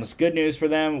 Rams, good news for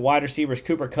them. Wide receivers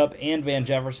Cooper Kupp and Van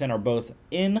Jefferson are both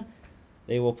in.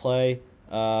 They will play.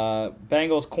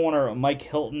 Bengals corner Mike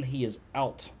Hilton, he is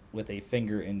out with a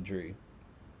finger injury.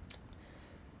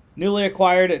 Newly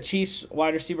acquired Chiefs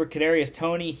wide receiver Kadarius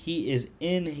Toney, he is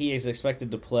in. He is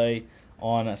expected to play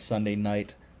on a Sunday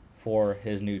night for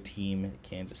his new team,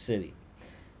 Kansas City.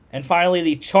 And finally,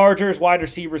 the Chargers wide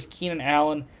receivers Keenan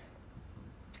Allen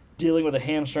dealing with a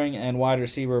hamstring and wide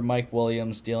receiver Mike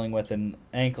Williams dealing with an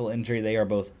ankle injury. They are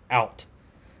both out.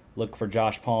 Look for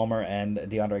Josh Palmer and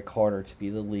DeAndre Carter to be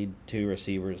the lead two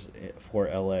receivers for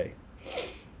LA.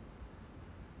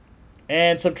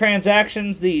 And some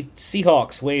transactions. The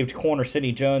Seahawks waived corner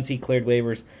Sidney Jones. He cleared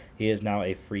waivers. He is now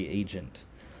a free agent.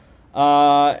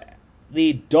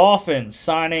 The Dolphins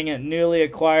signing newly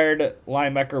acquired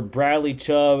linebacker Bradley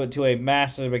Chubb to a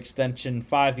massive extension,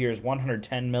 5 years,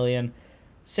 $110 million,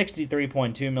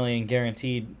 $63.2 million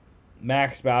guaranteed,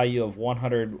 max value of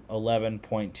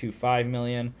 $111.25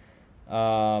 million.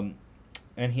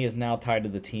 And he is now tied to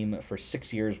the team for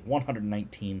 6 years,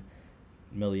 $119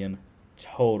 million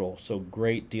total. So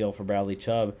great deal for Bradley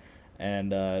Chubb,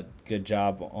 and good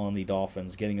job on the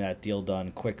Dolphins getting that deal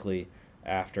done quickly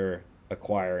after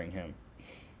acquiring him.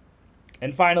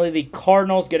 And finally, the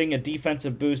Cardinals getting a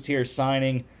defensive boost here,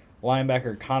 signing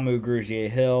linebacker Kamu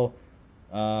Grugier-Hill,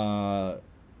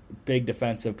 big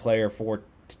defensive player for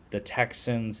the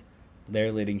Texans,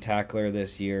 their leading tackler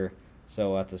this year. So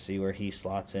we'll have to see where he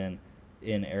slots in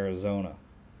Arizona.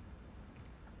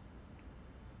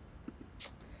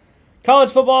 College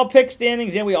football pick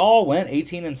standings. Yeah, we all went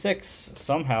 18-6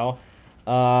 somehow.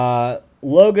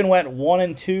 Logan went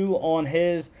 1-2 on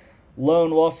his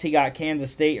Lone Wolves. He got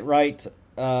Kansas State right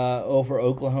over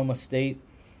Oklahoma State,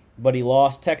 but he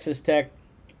lost Texas Tech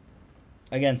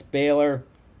against Baylor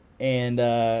and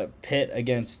Pitt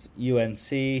against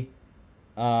UNC.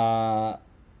 And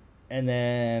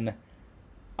then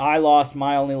I lost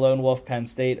my only Lone Wolf, Penn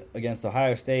State, against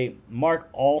Ohio State. Mark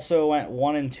also went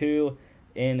 1-2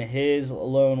 in his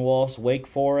Lone Wolves, Wake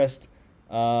Forest.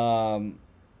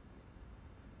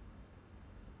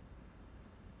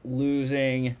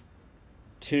 Losing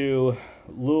to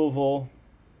Louisville,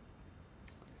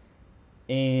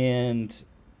 and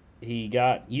he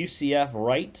got UCF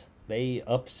right. They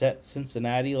upset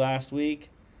Cincinnati last week,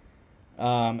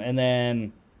 and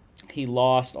then he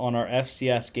lost on our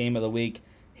FCS game of the week.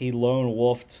 He lone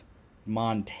wolfed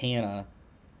Montana,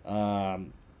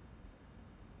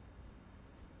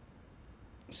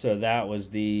 so that was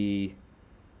the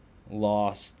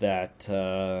loss that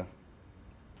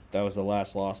was the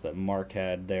last loss that Mark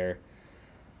had there.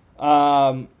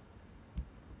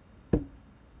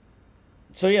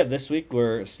 So yeah, this week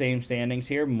we're same standings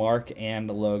here. Mark and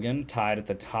Logan tied at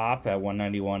the top at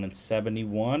 191 and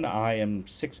 71. I am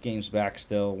 6 games back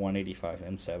still, 185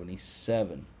 and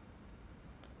 77.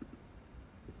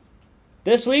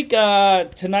 This week,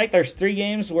 tonight, there's 3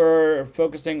 games. We're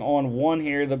focusing on one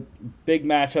here, the big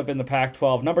matchup in the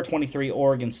Pac-12. Number 23,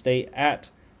 Oregon State at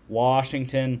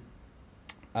Washington.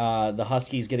 The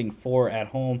Huskies getting 4 at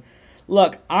home.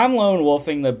 Look, I'm lone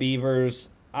wolfing the Beavers.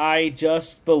 I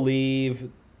just believe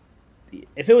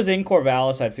if it was in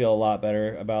Corvallis, I'd feel a lot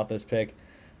better about this pick,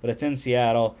 but it's in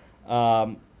Seattle.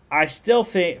 I still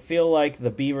feel like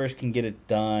the Beavers can get it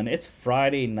done. It's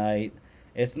Friday night.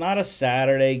 It's not a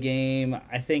Saturday game.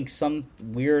 I think some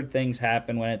weird things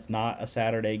happen when it's not a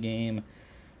Saturday game.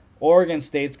 Oregon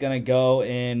State's going to go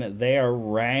in. They are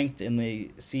ranked in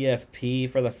the CFP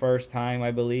for the first time,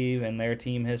 I believe, in their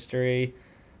team history.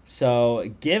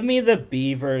 So give me the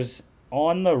Beavers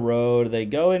on the road. They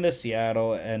go into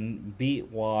Seattle and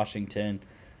beat Washington.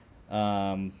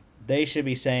 They should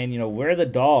be saying, we're the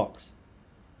dogs.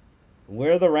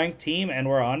 We're the ranked team and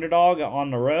we're underdog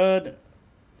on the road.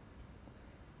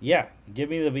 Yeah, give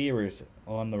me the Beavers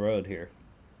on the road here.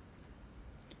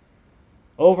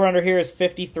 Over under here is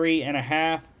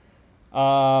 53.5.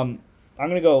 I'm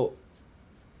going to go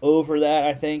over that,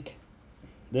 I think.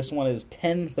 This one is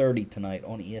 10:30 tonight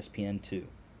on ESPN2.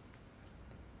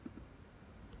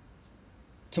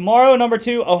 Tomorrow, number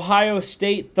 2, Ohio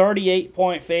State,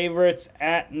 38-point favorites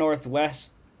at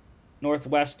Northwestern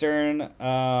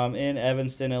in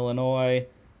Evanston, Illinois.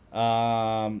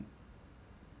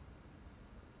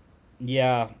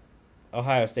 Yeah,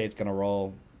 Ohio State's going to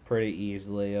roll pretty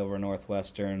easily over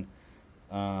Northwestern.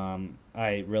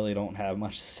 I really don't have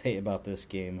much to say about this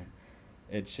game.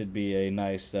 It should be a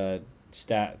nice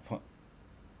stat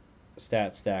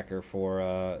stacker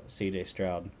for C.J.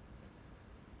 Stroud.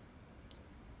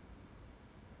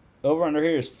 Over under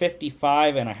here is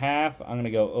 55.5. I'm going to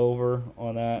go over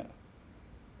on that.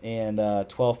 and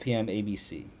 12 p.m.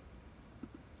 ABC.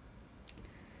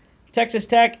 Texas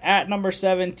Tech at number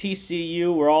 7,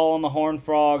 TCU. We're all on the Horned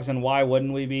Frogs, and why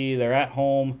wouldn't we be? They're at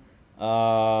home,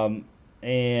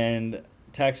 and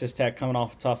Texas Tech coming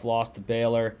off a tough loss to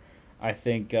Baylor. I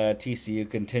think TCU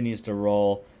continues to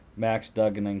roll. Max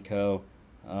Duggan and co.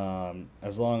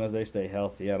 As long as they stay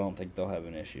healthy, I don't think they'll have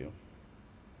an issue.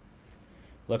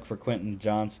 Look for Quentin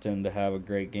Johnston to have a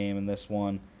great game in this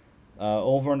one.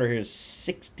 Over under here is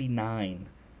 69.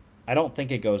 I don't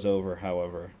think it goes over,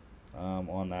 however,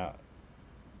 on that.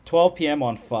 12 p.m.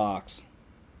 on Fox.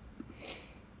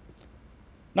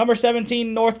 Number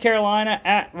 17, North Carolina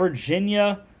at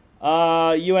Virginia.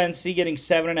 UNC getting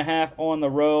 7.5 on the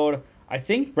road. I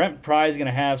think Brent Pry is going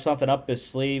to have something up his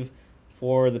sleeve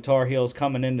for the Tar Heels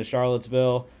coming into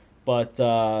Charlottesville. But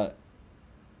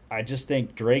I just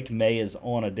think Drake May is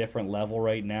on a different level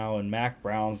right now, and Mac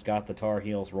Brown's got the Tar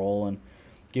Heels rolling.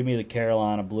 Give me the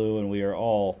Carolina Blue, and we are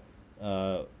all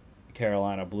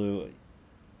Carolina Blue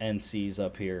NCs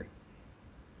up here.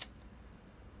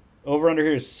 Over under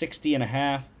here is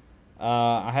 60.5.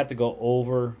 I had to go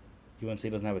over. UNC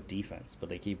doesn't have a defense, but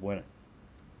they keep winning.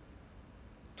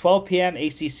 12 p.m.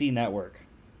 ACC Network.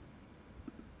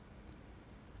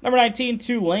 Number 19,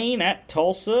 Tulane at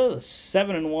Tulsa. The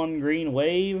 7-1 Green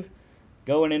Wave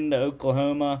going into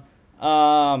Oklahoma.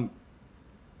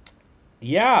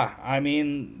 Yeah, I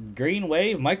mean, Green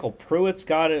Wave, Michael Pruitt's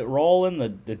got it rolling.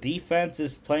 The defense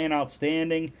is playing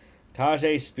outstanding.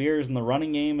 Tajay Spears in the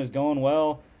running game is going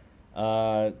well.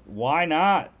 Why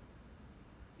not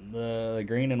the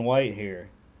green and white here?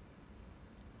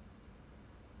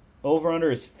 Over under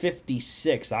is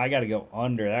 56. I got to go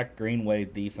under. That Green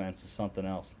Wave defense is something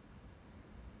else.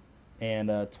 And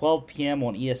 12 p.m.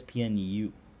 on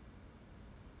ESPNU.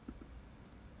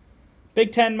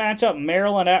 Big Ten matchup,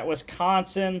 Maryland at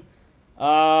Wisconsin.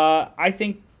 I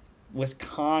think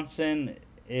Wisconsin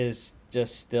is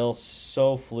just still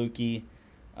so fluky.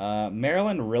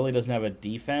 Maryland really doesn't have a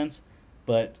defense,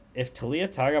 but if Talia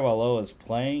Tagovailoa is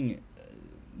playing,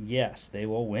 yes, they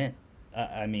will win.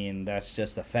 I mean, that's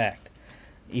just a fact,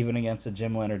 even against the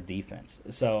Jim Leonard defense.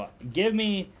 So give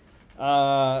me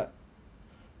the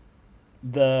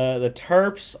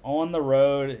Terps on the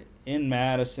road in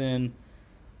Madison.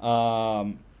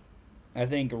 I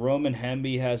think Roman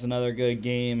Hemby has another good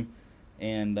game,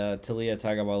 and Talia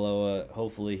Tagovailoa,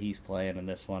 hopefully he's playing in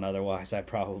this one. Otherwise, I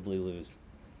probably lose.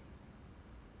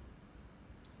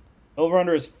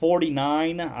 Over-under is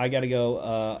 49. I got to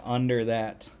go under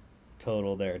that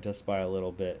total there, just by a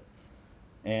little bit.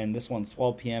 And this one's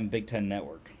 12 p.m. Big Ten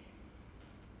Network.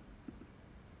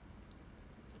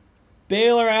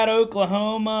 Baylor at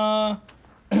Oklahoma.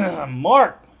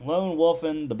 Mark lone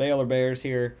wolfing the Baylor Bears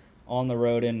here on the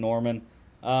road in Norman.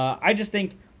 I just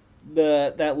think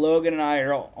that Logan and I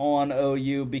are on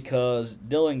OU because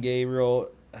Dylan Gabriel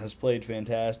has played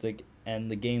fantastic, and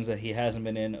the games that he hasn't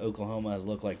been in, Oklahoma has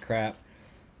looked like crap.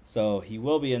 So he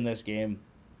will be in this game.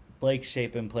 Blake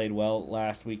Shapen played well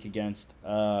last week against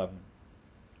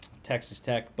Texas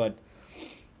Tech, but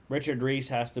Richard Reese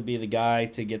has to be the guy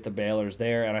to get the Baylors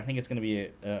there, and I think it's going to be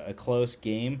a close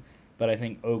game, but I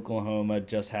think Oklahoma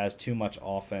just has too much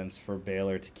offense for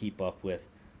Baylor to keep up with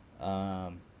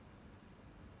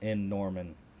in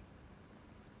Norman.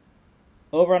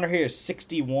 Over under here is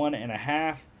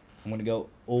 61.5. I'm going to go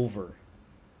over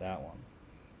that one.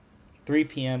 3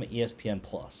 p.m. ESPN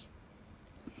Plus.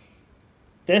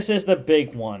 This is the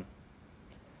big one.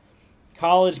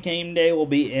 College game day will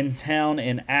be in town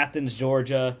in Athens,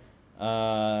 Georgia.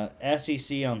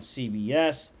 SEC on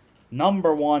CBS.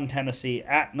 Number 1, Tennessee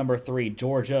at number 3,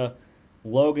 Georgia.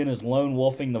 Logan is lone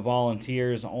wolfing the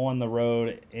Volunteers on the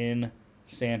road in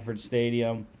Sanford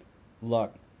Stadium.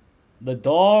 Look, the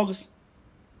Dogs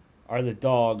are the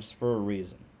Dogs for a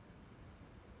reason.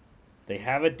 They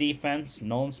have a defense.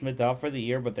 Nolan Smith out for the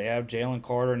year, but they have Jalen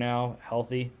Carter now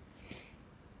healthy.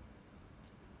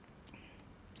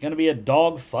 It's going to be a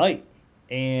dog fight.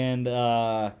 And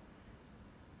I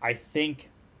think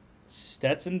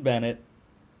Stetson Bennett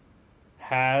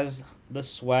has the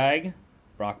swag.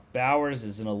 Brock Bowers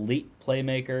is an elite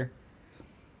playmaker.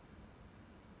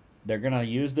 They're going to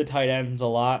use the tight ends a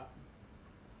lot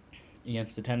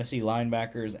against the Tennessee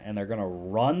linebackers, and they're going to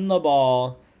run the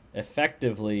ball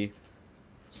effectively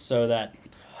so that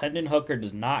Hendon Hooker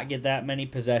does not get that many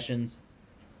possessions.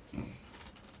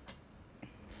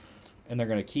 And they're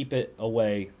going to keep it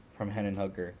away from Hendon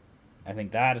Hooker. I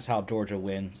think that is how Georgia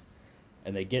wins.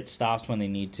 And they get stops when they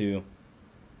need to.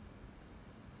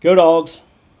 Go Dogs.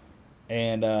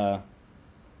 And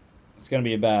it's going to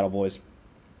be a battle, boys.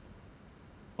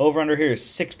 Over under here is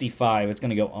 65. It's going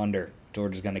to go under.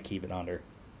 Georgia's going to keep it under.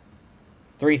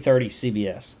 3:30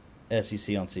 CBS.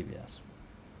 SEC on CBS.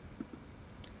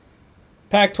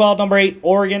 Pac-12 number 8,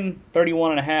 Oregon,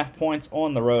 31.5 points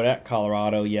on the road at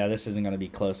Colorado. Yeah, this isn't going to be a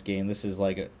close game. This is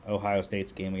like Ohio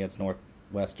State's game against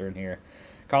Northwestern here.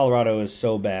 Colorado is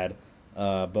so bad.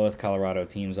 Both Colorado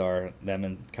teams are, them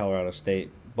and Colorado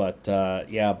State. But,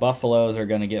 yeah, Buffaloes are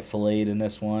going to get filleted in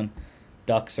this one.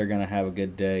 Ducks are going to have a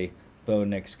good day. Bo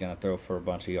Nix's going to throw for a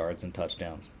bunch of yards and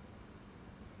touchdowns.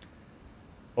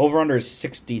 Over-under is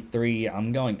 63.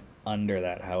 I'm going under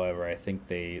that, however. I think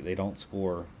they don't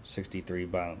score 63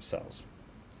 by themselves.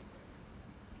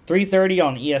 3:30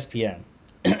 on ESPN.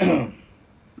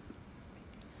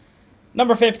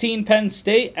 Number 15, Penn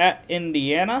State at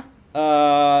Indiana.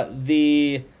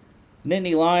 The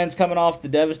Nittany Lions coming off the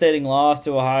devastating loss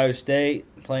to Ohio State,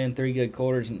 playing 3 good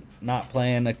quarters and not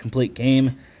playing a complete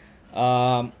game.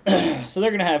 So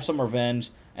they're going to have some revenge,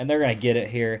 and they're going to get it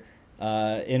here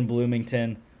in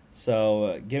Bloomington.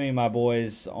 So give me my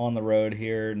boys on the road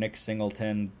here. Nick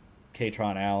Singleton,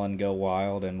 Katron Allen go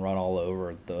wild and run all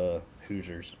over the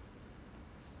Hoosiers.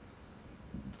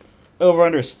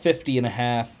 Over-under is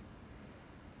 50.5.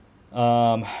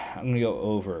 I'm going to go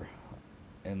over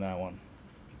in that one.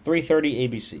 3:30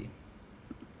 ABC.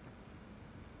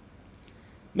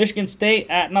 Michigan State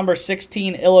at number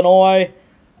 16, Illinois.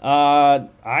 I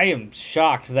am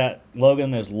shocked that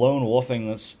Logan is lone wolfing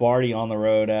the Sparty on the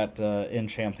road in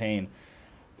Champaign.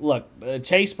 Look,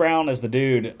 Chase Brown is the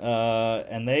dude,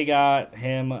 and they got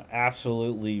him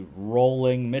absolutely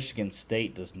rolling. Michigan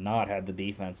State does not have the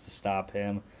defense to stop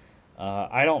him.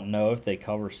 I don't know if they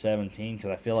cover 17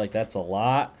 because I feel like that's a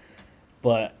lot,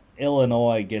 but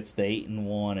Illinois gets the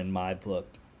 8-1 in my book.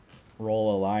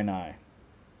 Roll Illini.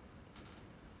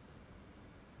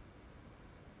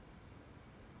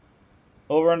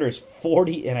 Over-under is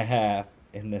 40.5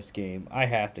 in this game. I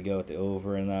have to go with the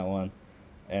over in that one.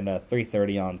 And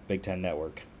 3:30 on Big Ten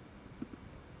Network.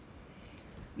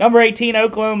 Number 18,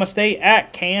 Oklahoma State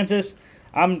at Kansas.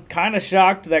 I'm kind of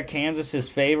shocked that Kansas is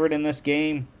favored in this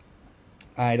game.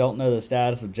 I don't know the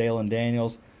status of Jalen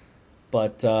Daniels.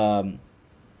 But,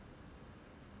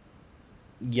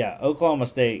 yeah, Oklahoma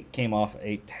State came off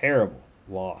a terrible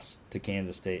loss to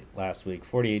Kansas State last week,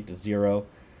 48-0.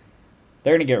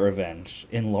 They're going to get revenge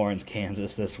in Lawrence,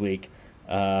 Kansas this week.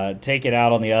 Take it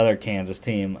out on the other Kansas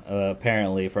team,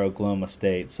 apparently, for Oklahoma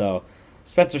State. So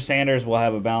Spencer Sanders will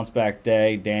have a bounce-back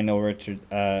day.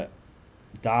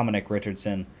 Dominic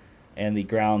Richardson and the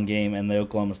ground game and the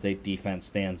Oklahoma State defense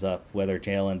stands up, whether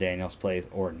Jalen Daniels plays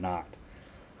or not.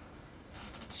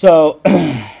 So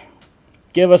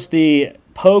give us the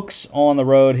Pokes on the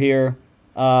road here.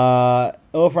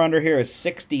 Over-under here is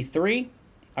 63.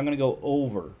 I'm going to go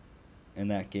over in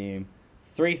that game.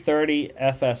 3:30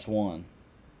 FS1.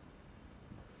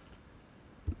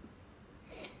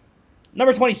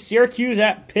 Number 20, Syracuse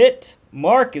at Pitt.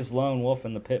 Mark is lone wolf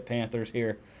in the Pitt Panthers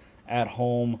here at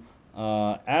home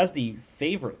as the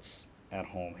favorites at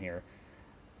home here.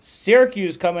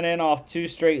 Syracuse coming in off 2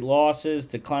 straight losses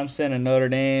to Clemson and Notre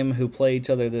Dame, who play each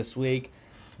other this week.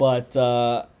 But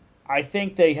I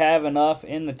think they have enough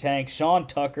in the tank. Sean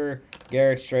Tucker,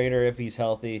 Garrett Strader, if he's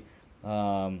healthy,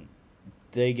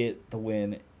 they get the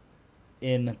win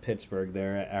in Pittsburgh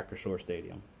there at Acrisure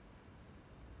Stadium.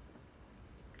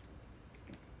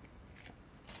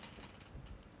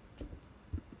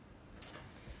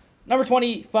 Number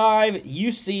 25,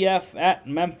 UCF at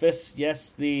Memphis.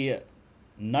 Yes, the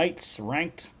Knights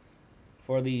ranked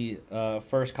for the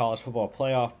first college football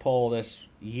playoff poll this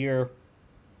year.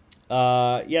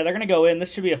 Yeah, they're going to go in.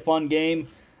 This should be a fun game.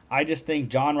 I just think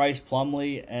John Rice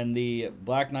Plumlee and the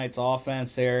Black Knights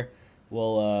offense there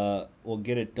will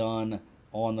get it done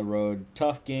on the road.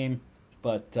 Tough game,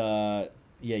 but yeah,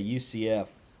 UCF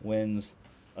wins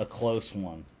a close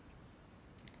one.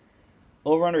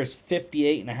 Over-under is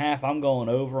 58.5. I'm going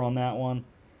over on that one.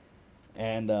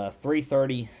 And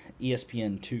 3:30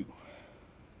 ESPN2.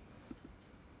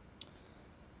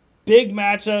 Big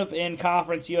matchup in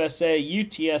Conference USA.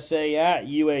 UTSA at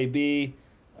UAB.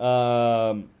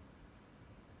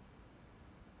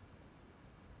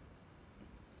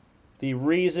 The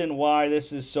reason why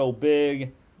this is so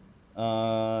big,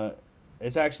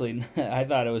 it's actually, I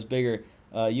thought it was bigger.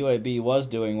 UAB was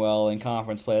doing well in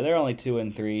conference play. They're only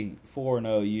 2-3,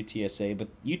 4-0 UTSA, but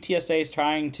UTSA is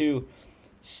trying to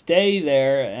stay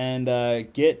there and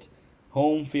get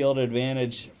home field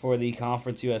advantage for the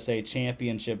Conference USA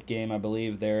championship game. I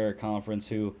believe they're a conference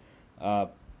who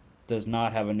does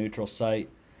not have a neutral site.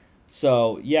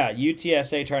 So, yeah,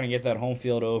 UTSA trying to get that home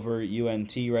field over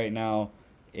UNT right now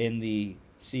in the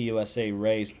CUSA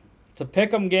race. It's a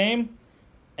pick'em game.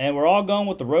 And we're all going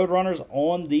with the Roadrunners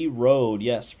on the road.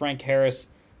 Yes, Frank Harris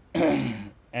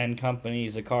and company,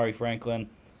 Zachary Franklin,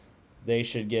 they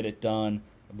should get it done.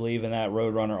 I believe in that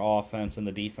Roadrunner offense, and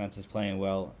the defense is playing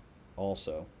well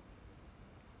also.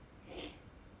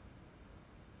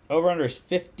 Over-under is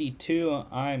 52.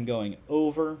 I'm going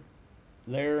over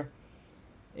there.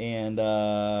 And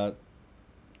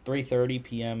 3:30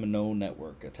 p.m. no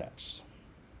network attached.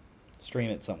 Stream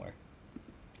it somewhere.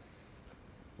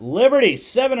 Liberty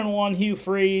 7-1. Hugh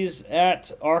Freeze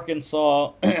at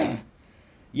Arkansas.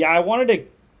 Yeah, I wanted to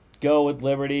go with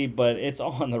Liberty, but it's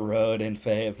on the road in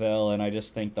Fayetteville, and I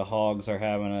just think the Hogs are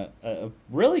having a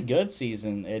really good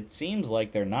season. It seems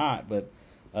like they're not, but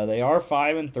they are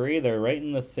 5-3. They're right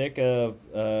in the thick of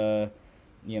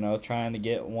trying to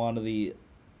get one of the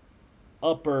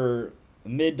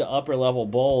mid to upper level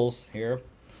bowls here.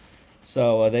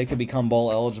 So they could become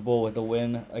bowl eligible with a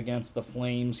win against the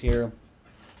Flames here.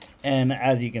 And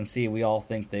as you can see, we all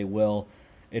think they will.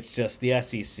 It's just the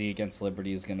SEC against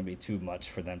Liberty is going to be too much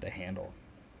for them to handle.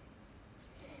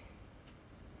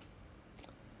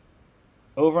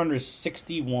 Over under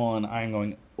 61. I'm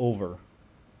going over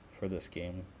for this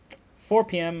game. 4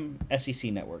 p.m.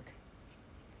 SEC Network.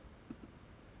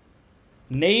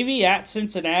 Navy at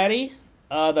Cincinnati.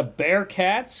 The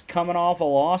Bearcats, coming off a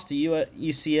loss to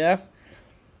UCF,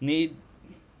 need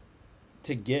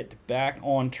to get back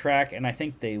on track, and I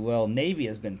think they will. Navy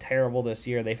has been terrible this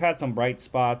year. They've had some bright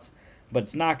spots, but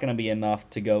it's not going to be enough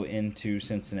to go into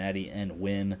Cincinnati and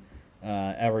win.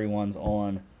 Everyone's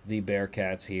on the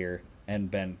Bearcats here and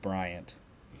Ben Bryant.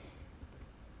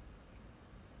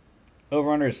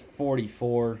 Over-under is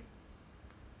 44.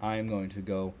 I am going to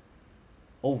go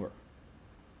over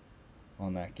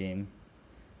on that game.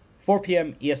 4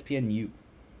 p.m. ESPNU.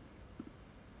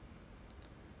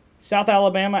 South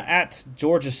Alabama at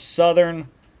Georgia Southern.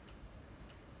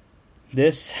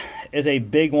 This is a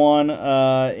big one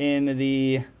in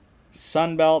the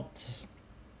Sun Belt.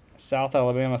 South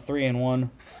Alabama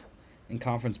 3-1 in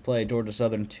conference play. Georgia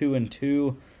Southern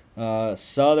 2-2.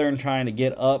 Southern trying to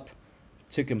get up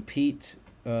to compete,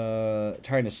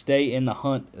 trying to stay in the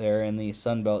hunt there in the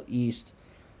Sun Belt East.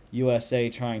 USA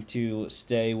trying to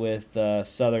stay with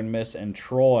Southern Miss and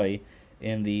Troy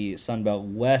in the Sun Belt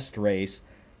West race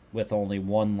with only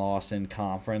one loss in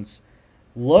conference.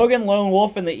 Logan Lone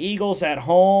Wolf and the Eagles at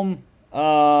home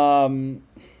in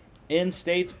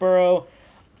Statesboro.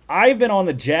 I've been on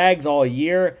the Jags all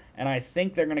year, and I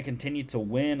think they're going to continue to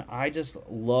win. I just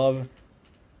love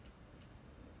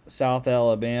South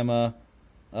Alabama.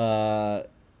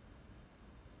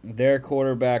 Their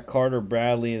quarterback, Carter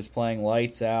Bradley, is playing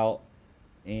lights out,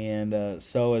 and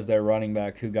so is their running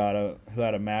back who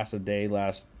had a massive day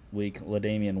last week,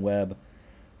 LaDamian Webb.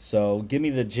 So give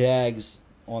me the Jags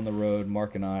on the road.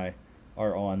 Mark and I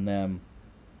are on them.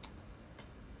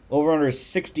 Over-under is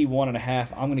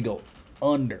 61.5. I'm going to go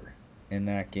under in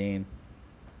that game.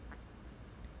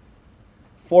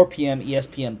 4 p.m.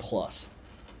 ESPN Plus.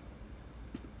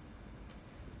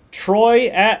 Troy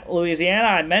at Louisiana.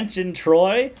 I mentioned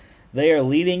Troy. They are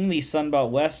leading the Sun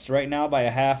Belt West right now by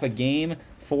a half a game,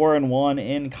 4-1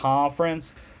 in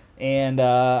conference, and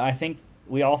I think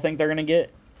we all think they're going to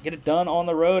get it done on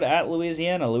the road at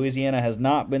Louisiana. Louisiana has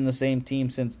not been the same team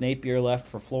since Napier left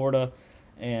for Florida,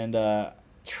 and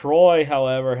Troy,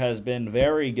 however, has been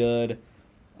very good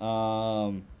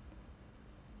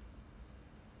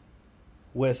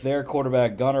with their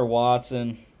quarterback Gunnar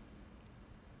Watson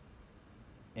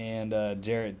and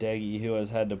Jarrett Deggy, who has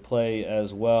had to play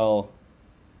as well.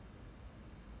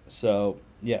 So,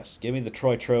 yes, give me the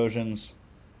Troy Trojans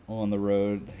on the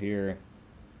road here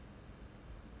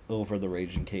over the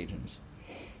Raging Cajuns.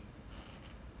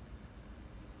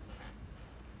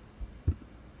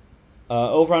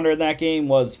 Over-under in that game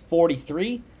was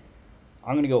 43.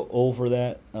 I'm going to go over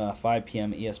that, 5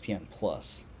 p.m.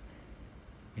 ESPN+.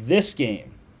 This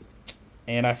game,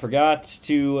 and I forgot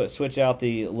to switch out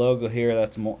the logo here.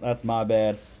 That's my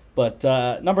bad. But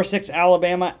number 6,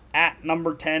 Alabama at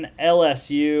number 10,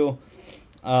 LSU.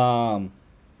 Bama,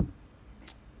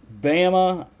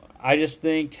 I just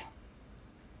think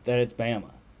that it's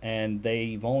Bama. And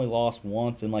they've only lost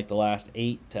once in like the last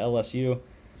 8 to LSU,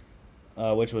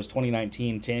 which was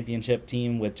 2019 championship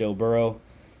team with Joe Burrow.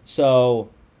 So,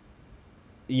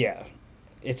 yeah,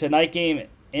 it's a night game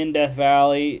in Death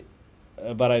Valley,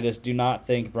 but I just do not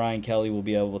think Brian Kelly will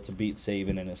be able to beat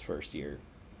Saban in his first year.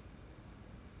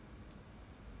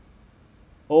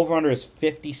 Over-under is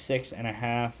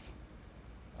 56.5.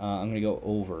 I'm going to go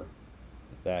over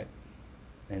that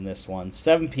in this one.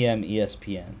 7 p.m.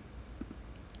 ESPN.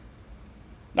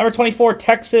 Number 24,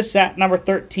 Texas at number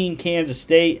 13, Kansas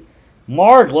State.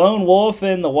 Mark Lone Wolf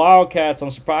and the Wildcats.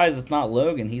 I'm surprised it's not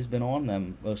Logan. He's been on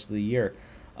them most of the year.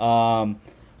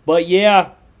 But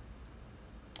yeah,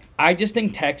 I just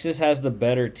think Texas has the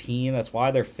better team. That's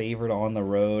why they're favored on the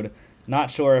road.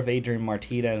 Not sure if Adrian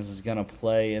Martinez is going to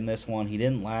play in this one. He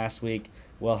didn't last week.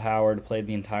 Will Howard played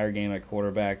the entire game at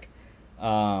quarterback.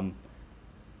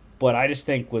 But I just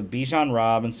think with Bijan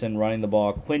Robinson running the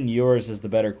ball, Quinn Ewers is the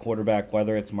better quarterback,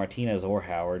 whether it's Martinez or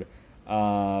Howard.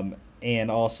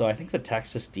 And also, I think the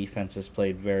Texas defense has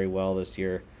played very well this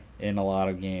year in a lot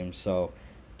of games. So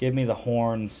give me the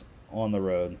Horns on the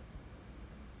road.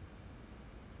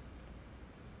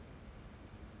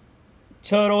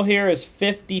 Total here is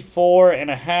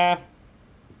 54.5.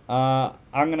 I'm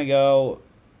going to go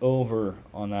over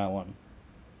on that one.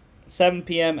 7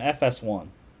 p.m. FS1.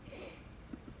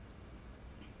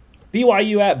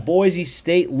 BYU at Boise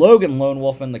State. Logan Lone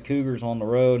Wolf and the Cougars on the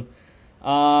road.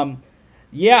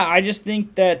 Yeah, I just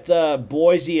think that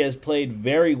Boise has played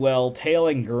very well.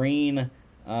 Taylon Green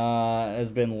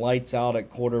has been lights out at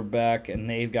quarterback, and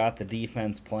they've got the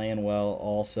defense playing well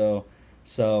also.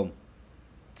 So,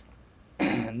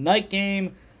 night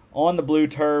game on the blue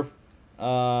turf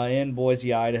in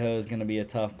Boise, Idaho is going to be a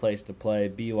tough place to play.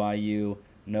 BYU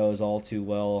knows all too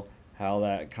well how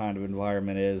that kind of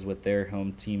environment is with their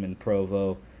home team in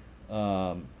Provo.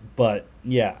 But,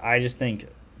 yeah, I just think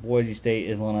Boise State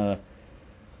is on a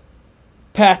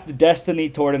path to destiny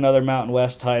toward another Mountain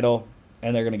West title,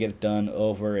 and they're going to get it done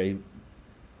over a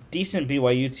decent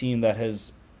BYU team that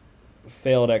has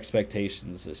failed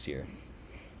expectations this year.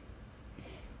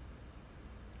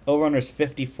 Over-under is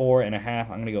 54.5. I'm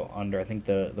going to go under. I think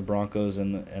the Broncos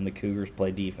and the Cougars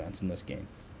play defense in this game.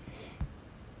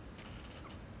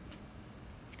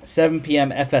 7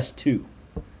 p.m. FS2.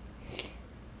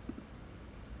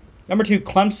 Number 2,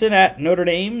 Clemson at Notre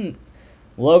Dame.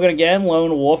 Logan again,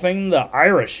 lone wolfing the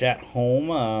Irish at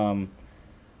home.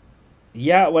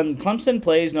 Yeah, when Clemson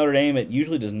plays Notre Dame, it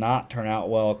usually does not turn out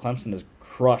well. Clemson has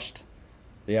crushed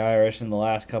the Irish in the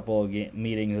last couple of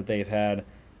meetings that they've had,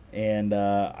 and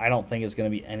I don't think it's going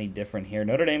to be any different here.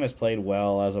 Notre Dame has played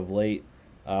well as of late,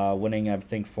 winning, I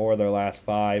think, 4 of their last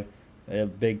 5. A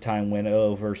big-time win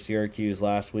over Syracuse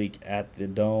last week at the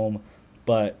Dome.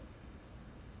 But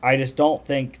I just don't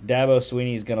think Dabo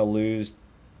Swinney is going to lose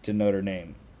to Notre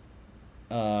Dame.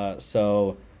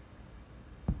 So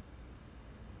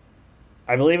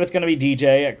I believe it's going to be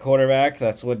DJ at quarterback.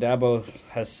 That's what Dabo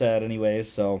has said anyways.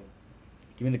 So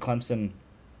give me the Clemson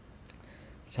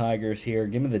Tigers here.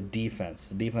 Give me the defense.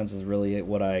 The defense is really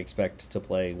what I expect to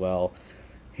play well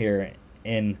here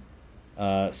in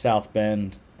South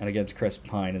Bend and against Chris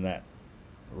Pine in that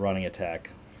running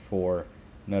attack for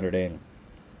Notre Dame.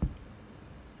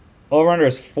 Over-under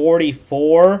is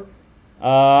 44.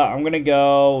 I'm going to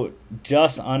go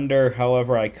just under.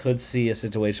 However, I could see a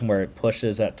situation where it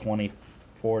pushes at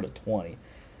 24-20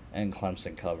 and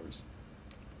Clemson covers.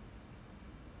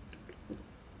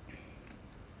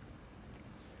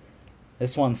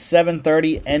 This one's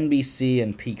 7:30 NBC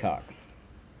and Peacock.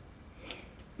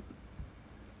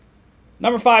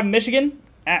 Number 5, Michigan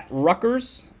at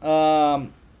Rutgers.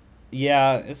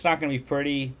 Yeah, it's not going to be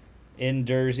pretty in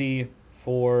Jersey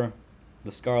for the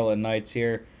Scarlet Knights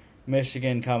here.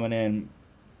 Michigan coming in.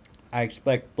 I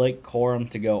expect Blake Corum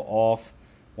to go off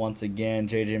once again.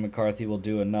 J.J. McCarthy will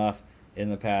do enough in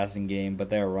the passing game, but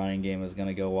their running game is going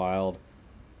to go wild.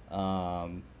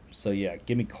 So, yeah,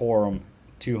 give me Corum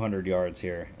 200 yards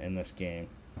here in this game.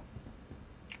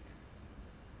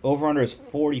 Over-under is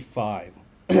 45.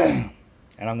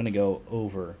 And I'm going to go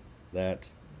over that.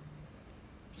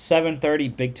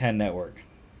 7:30 Big Ten Network.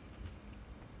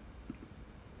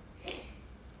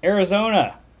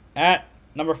 Arizona at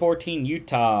number 14,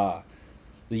 Utah.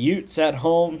 The Utes at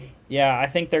home. Yeah, I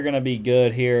think they're going to be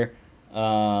good here.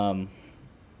 Top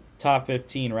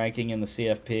 15 ranking in the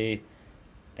CFP.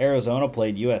 Arizona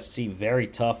played USC very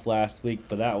tough last week,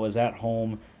 but that was at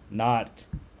home, not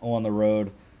on the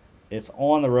road. It's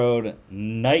on the road.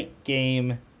 Night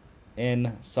game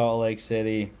in Salt Lake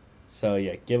City. So,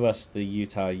 yeah, give us the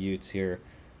Utah Utes here.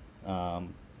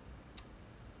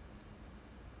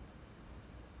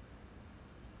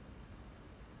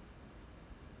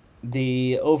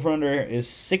 The over-under is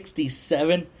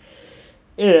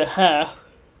 67.5.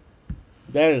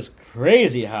 That is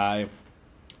crazy high.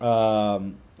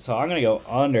 So I'm going to go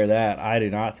under that. I do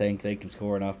not think they can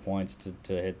score enough points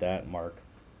to hit that mark.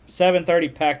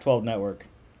 7:30 Pac-12 Network.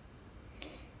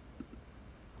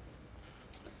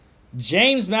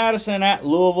 James Madison at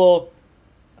Louisville.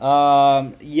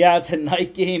 Yeah, it's a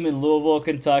night game in Louisville,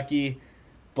 Kentucky.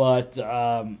 But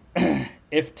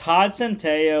if Todd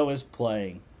Centeio is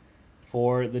playing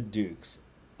for the Dukes,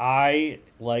 I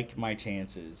like my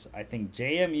chances. I think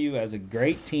JMU has a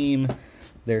great team.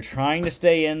 They're trying to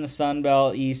stay in the Sun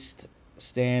Belt East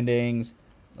standings,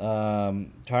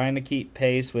 trying to keep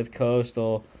pace with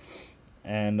Coastal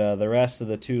and the rest of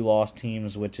the two lost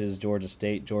teams, which is Georgia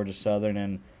State, Georgia Southern,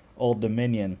 and Old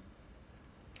Dominion.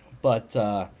 But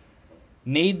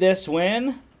need this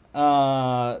win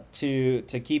to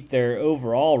keep their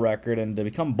overall record and to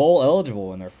become bowl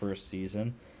eligible in their first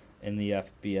season in the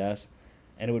FBS.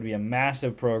 And it would be a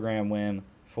massive program win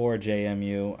for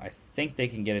JMU. I think they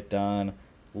can get it done.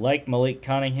 Like Malik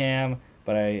Cunningham,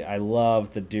 but I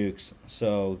love the Dukes.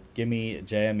 So give me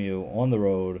JMU on the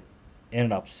road in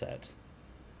an upset.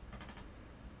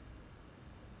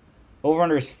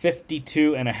 Over-under is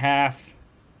 52.5. I'm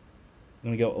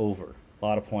going to go over. A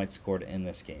lot of points scored in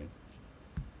this game.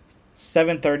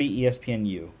 7:30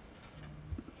 ESPNU.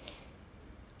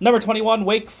 Number 21,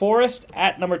 Wake Forest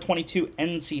at number 22,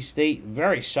 NC State.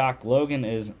 Very shocked. Logan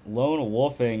is lone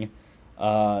wolfing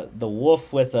the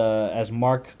wolf with as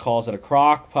Mark calls it, a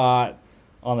crock pot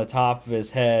on the top of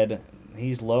his head.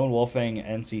 He's lone wolfing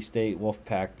NC State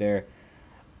Wolfpack there.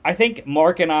 I think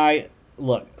Mark and I,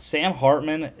 look, Sam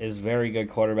Hartman is very good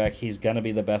quarterback. He's going to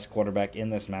be the best quarterback in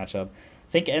this matchup.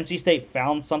 I think NC State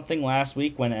found something last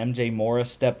week when MJ Morris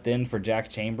stepped in for Jack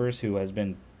Chambers, who has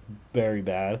been very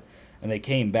bad. And they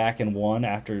came back and won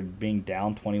after being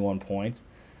down 21 points.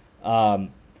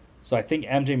 So I think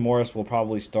MJ Morris will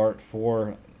probably start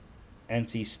for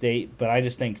NC State. But I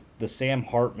just think the Sam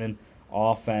Hartman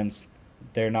offense,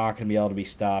 they're not going to be able to be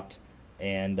stopped.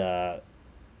 And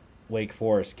Wake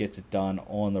Forest gets it done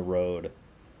on the road.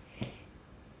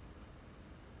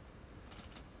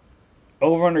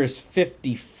 Over-under is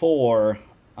 54.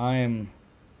 I'm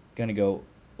going to go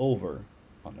over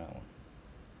on that one.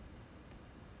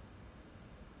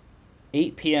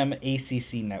 8 p.m.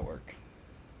 ACC Network.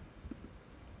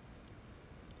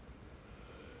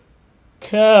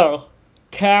 Cal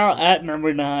at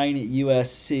number 9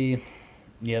 USC.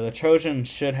 Yeah, the Trojans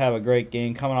should have a great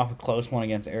game coming off a close one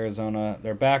against Arizona.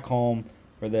 They're back home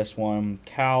for this one.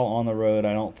 Cal on the road,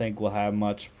 I don't think will have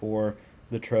much for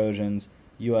the Trojans.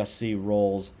 USC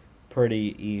rolls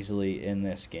pretty easily in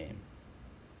this game.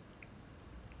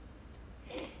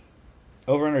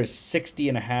 Over-under is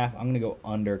 60.5. I'm going to go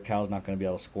under. Cal's not going to be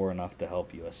able to score enough to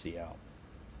help USC out.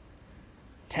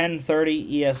 10:30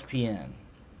 ESPN.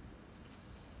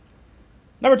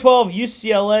 Number 12,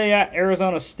 UCLA at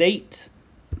Arizona State.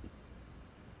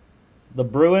 The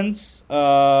Bruins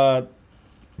had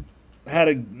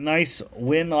a nice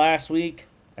win last week.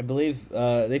 I believe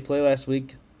they played last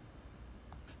week.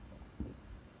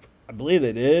 I believe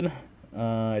they did.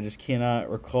 I just cannot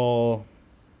recall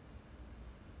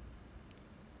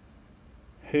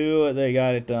who they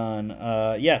got it done.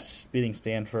 Yes, beating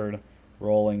Stanford,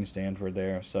 rolling Stanford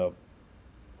there. So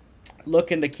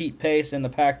looking to keep pace in the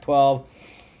Pac-12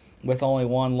 with only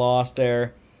one loss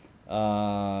there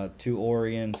to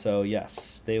Oregon. So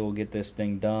yes, they will get this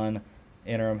thing done.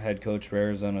 Interim head coach for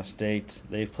Arizona State.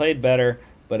 They've played better,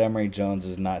 but Emory Jones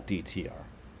is not DTR.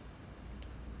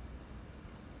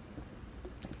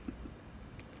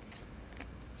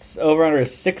 Over-under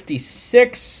is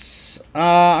 66.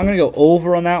 I'm going to go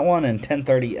over on that one and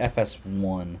 10:30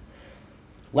 FS1.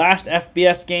 Last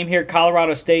FBS game here,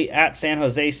 Colorado State at San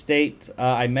Jose State.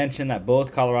 I mentioned that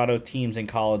both Colorado teams in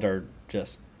college are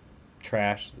just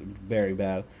trash, very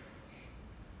bad.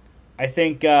 I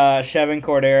think Chevin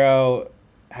Cordero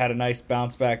had a nice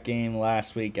bounce-back game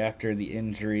last week after the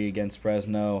injury against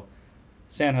Fresno.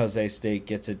 San Jose State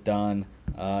gets it done.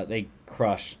 They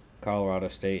crush Colorado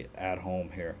State at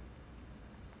home here.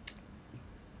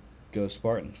 Go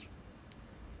Spartans.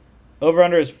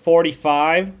 Over-under is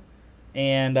 45,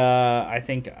 and I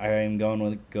think I'm going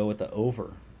to go with the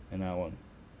over in that one.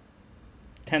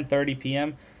 10:30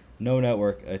 p.m., no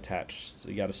network attached, so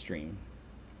you got to stream.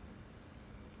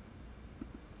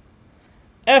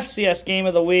 FCS game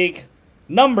of the week,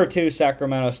 number 2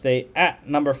 Sacramento State at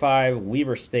number 5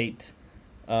 Weber State.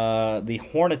 The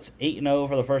Hornets 8-0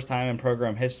 for the first time in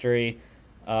program history.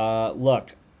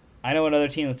 Look, I know another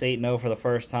team that's 8-0 for the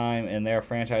first time in their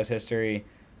franchise history,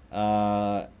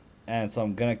 and so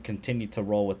I'm going to continue to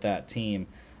roll with that team,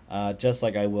 just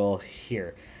like I will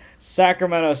here.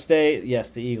 Sacramento State,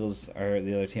 yes, the Eagles are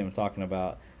the other team I'm talking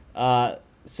about.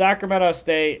 Sacramento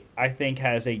State, I think,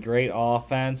 has a great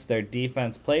offense. Their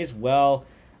defense plays well,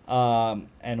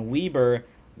 and Weber,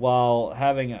 while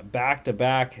having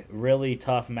back-to-back really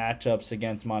tough matchups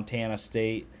against Montana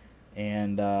State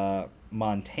and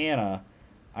Montana,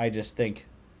 I just think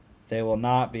they will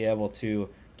not be able to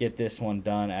get this one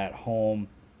done at home.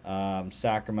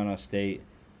 Sacramento State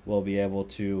will be able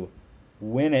to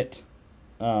win it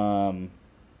on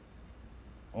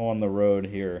the road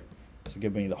here So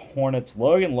give me the Hornets.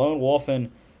 Logan Lone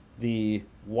Wolfing the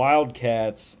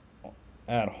Wildcats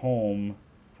at home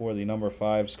for the number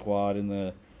 5 squad in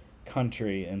the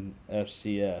country in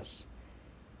FCS.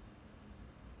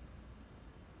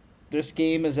 This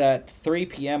game is at 3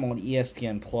 p.m. on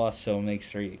ESPN Plus, so make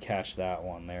sure you catch that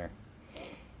one there.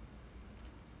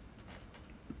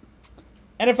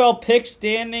 NFL pick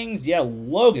standings. Yeah,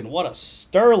 Logan, what a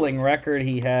sterling record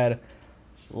he had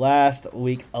last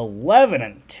week.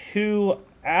 11-2,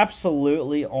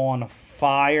 absolutely on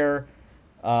fire.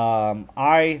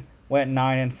 I went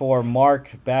 9-4.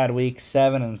 Mark, bad week,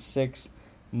 7-6.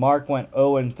 Mark went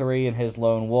 0-3 in his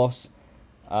Lone Wolves.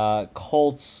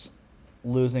 Colts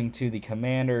losing to the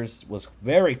Commanders was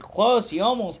very close. He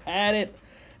almost had it.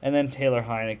 And then Taylor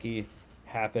Heineke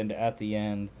happened at the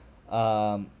end.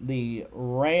 The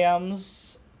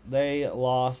Rams, they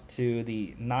lost to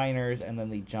the Niners, and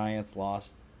then the Giants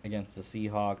lost against the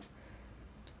Seahawks.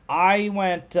 I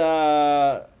went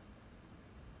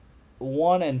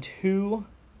 1-2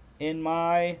 in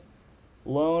my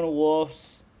Lone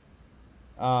Wolves.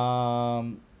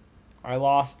 I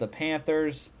lost the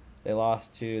Panthers. They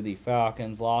lost to the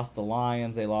Falcons, lost the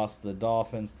Lions, they lost to the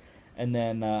Dolphins. And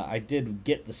then I did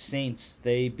get the Saints.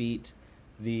 They beat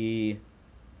the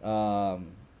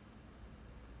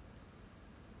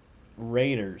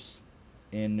Raiders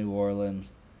in New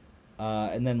Orleans.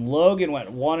 And then Logan went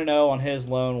 1-0 on his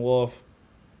Lone Wolf.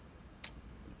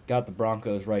 Got the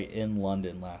Broncos right in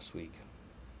London last week.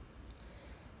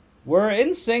 We're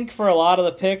in sync for a lot of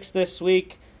the picks this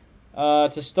week.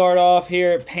 To start off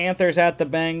here, Panthers at the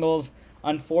Bengals.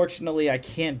 Unfortunately, I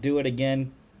can't do it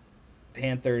again.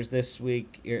 Panthers this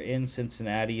week. You're in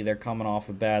Cincinnati. They're coming off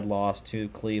a bad loss to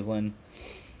Cleveland.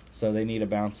 So they need a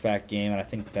bounce-back game, and I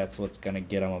think that's what's going to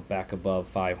get them back above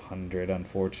 500,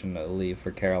 unfortunately,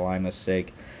 for Carolina's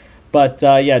sake. But,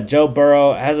 Joe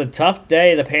Burrow has a tough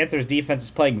day. The Panthers' defense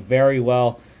is playing very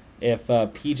well. If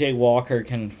P.J. Walker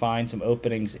can find some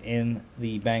openings in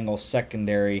the Bengals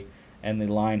secondary and the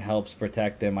line helps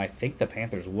protect them, I think the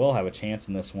Panthers will have a chance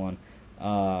in this one.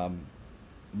 But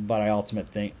I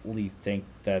ultimately think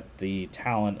that the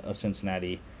talent of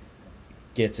Cincinnati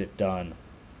gets it done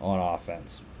on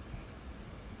offense.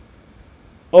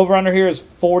 Over-under here is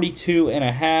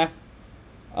 42.5.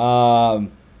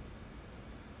 I'm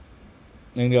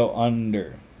going to go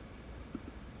under.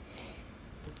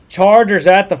 Chargers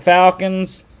at the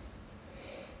Falcons.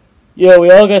 Yeah,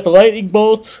 we all got the lightning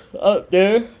bolts up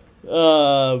there.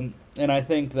 And I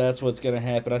think that's what's going to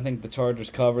happen. I think the Chargers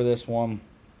cover this one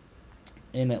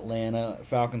in Atlanta.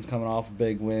 Falcons coming off a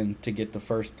big win to get to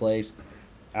first place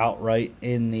outright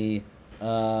in the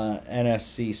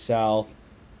NFC South.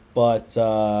 But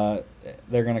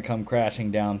they're going to come crashing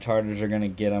down. Chargers are going to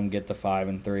get them, get to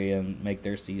 5-3, and make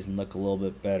their season look a little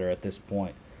bit better at this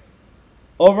point.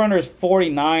 Over-under is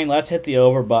 49. Let's hit the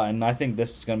over button. I think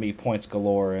this is going to be points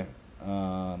galore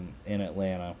in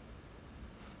Atlanta.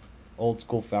 Old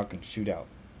school Falcons shootout.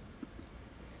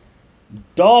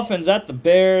 Dolphins at the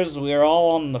Bears. We are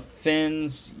all on the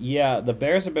Fins. Yeah, the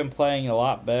Bears have been playing a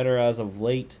lot better as of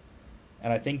late.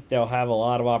 And I think they'll have a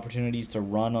lot of opportunities to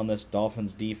run on this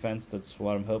Dolphins defense. That's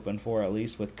what I'm hoping for, at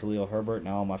least with Khalil Herbert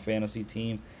now on my fantasy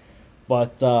team.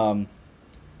 But I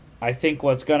think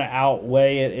what's going to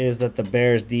outweigh it is that the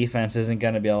Bears defense isn't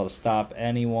going to be able to stop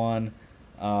anyone.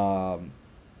 And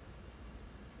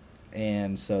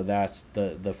so that's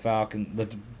the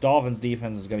Dolphins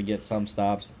defense is going to get some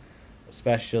stops,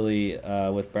 especially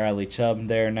with Bradley Chubb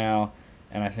there now.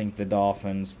 And I think the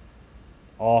Dolphins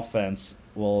offense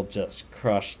will just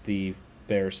crush the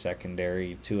Bears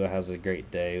secondary. Tua has a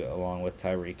great day along with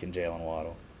Tyreek and Jalen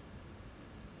Waddle.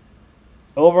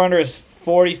 Over-under is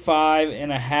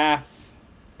 45.5.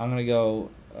 I'm going to go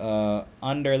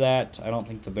under that. I don't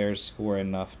think the Bears score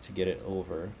enough to get it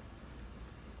over.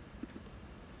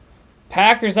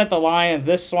 Packers at the Lions.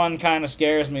 This one kind of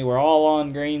scares me. We're all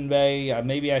on Green Bay.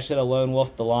 Maybe I should have lone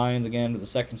wolfed the Lions again for the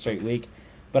second straight week.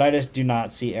 But I just do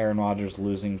not see Aaron Rodgers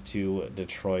losing to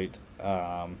Detroit,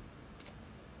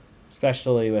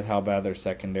 especially with how bad their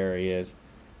secondary is.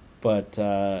 But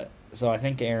so I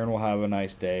think Aaron will have a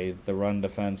nice day. The run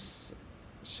defense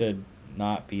should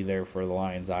not be there for the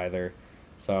Lions either.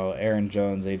 So Aaron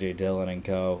Jones, A.J. Dillon, and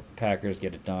co. Packers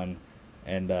get it done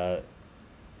and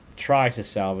try to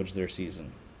salvage their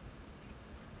season.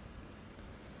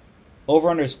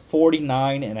 Over-under is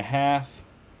 49.5.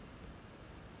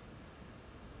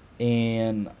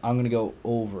 And I'm going to go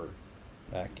over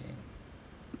that game.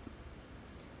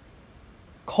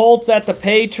 Colts at the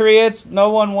Patriots.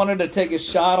 No one wanted to take a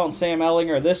shot on Sam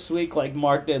Ehlinger this week like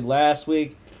Mark did last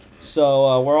week.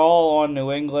 So we're all on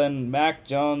New England. Mac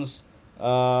Jones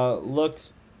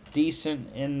looked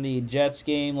decent in the Jets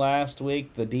game last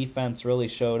week. The defense really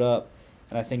showed up,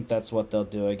 and I think that's what they'll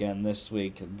do again this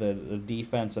week. The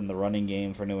defense and the running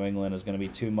game for New England is going to be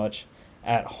too much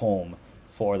at home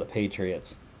for the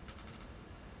Patriots.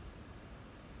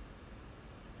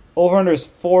 Over-under is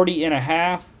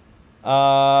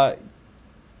 40.5.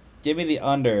 Give me the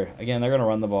under. Again, they're going to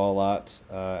run the ball a lot.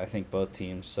 I think both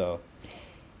teams. So,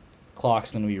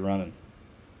 clock's going to be running.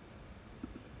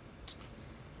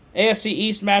 AFC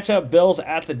East matchup, Bills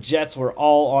at the Jets. We're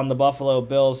all on the Buffalo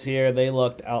Bills here. They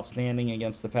looked outstanding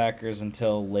against the Packers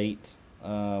until late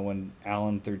when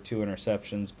Allen threw 2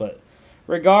 interceptions. But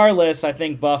regardless, I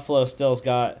think Buffalo still's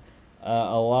got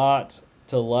a lot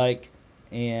to like.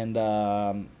 And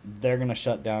they're going to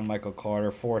shut down Michael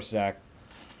Carter, force Zach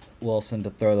Wilson to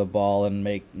throw the ball and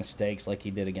make mistakes like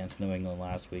he did against New England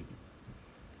last week.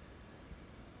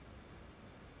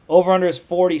 Over-under is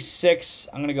 46.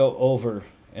 I'm going to go over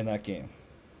in that game.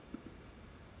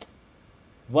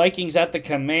 Vikings at the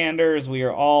Commanders. We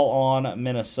are all on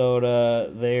Minnesota.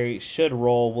 They should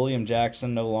roll. William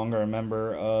Jackson no longer a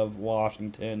member of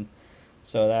Washington.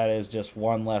 So that is just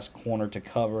one less corner to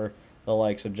cover. The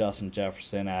likes of Justin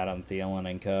Jefferson, Adam Thielen,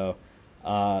 and co.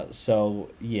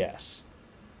 So, yes.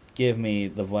 Give me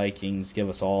the Vikings. Give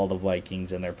us all the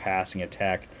Vikings and their passing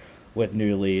attack with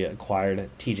newly acquired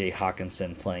TJ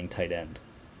Hawkinson playing tight end.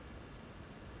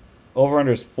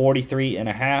 Over-under is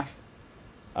 43.5.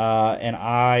 And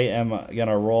I am going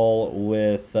to roll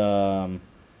with the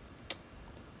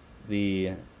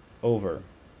over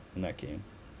in that game.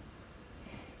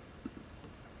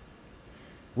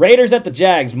 Raiders at the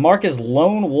Jags. Mark is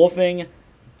lone wolfing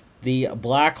the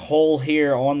black hole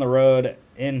here on the road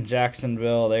in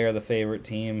Jacksonville. They are the favorite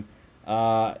team.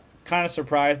 Kind of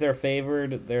surprised they're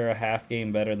favored. They're a half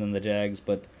game better than the Jags,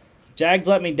 but Jags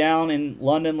let me down in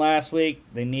London last week.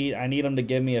 I need them to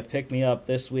give me a pick-me-up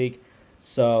this week.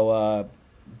 So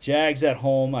Jags at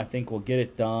home, I think will get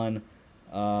it done.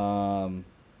 Trevor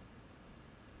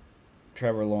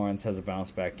Lawrence has a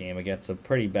bounce-back game against a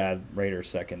pretty bad Raiders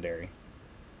secondary.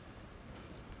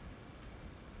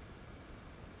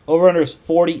 Over-under is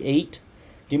 48.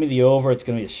 Give me the over. It's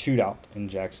going to be a shootout in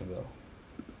Jacksonville.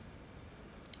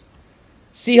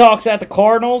 Seahawks at the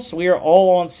Cardinals. We are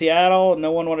all on Seattle.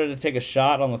 No one wanted to take a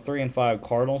shot on the 3-5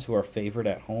 Cardinals, who are favored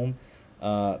at home.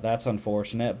 That's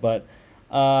unfortunate. But,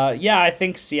 I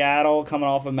think Seattle, coming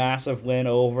off a massive win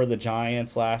over the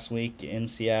Giants last week in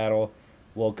Seattle,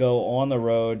 will go on the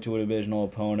road to a divisional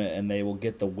opponent, and they will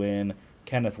get the win.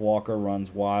 Kenneth Walker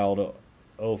runs wild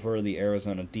over the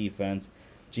Arizona defense.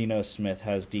 Geno Smith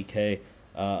has DK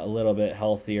a little bit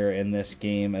healthier in this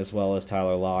game, as well as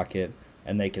Tyler Lockett,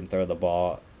 and they can throw the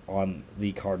ball on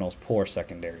the Cardinals' poor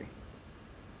secondary.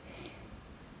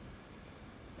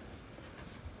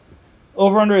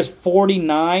 Over-under is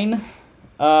 49.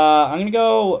 I'm going to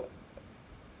go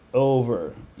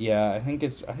over. Yeah, I think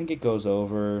it goes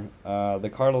over. The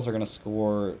Cardinals are going to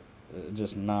score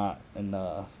just not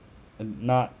enough.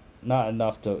 Not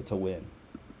enough to win.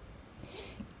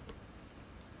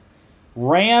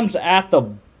 Rams at the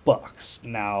Bucks.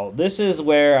 Now, this is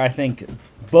where I think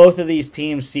both of these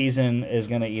teams' season is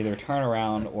going to either turn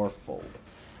around or fold.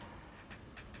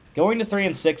 Going to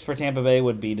 3-6 for Tampa Bay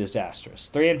would be disastrous.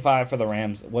 3-5 for the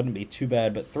Rams wouldn't be too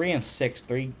bad, but 3-6,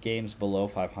 3 games below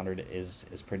 500 is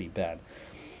pretty bad.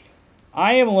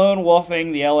 I am lone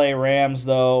wolfing the LA Rams,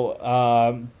 though,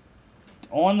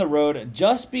 on the road,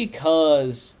 just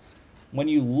because when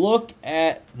you look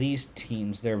at these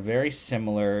teams, they're very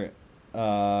similar.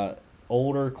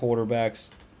 Older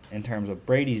quarterbacks in terms of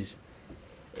Brady's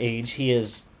age. He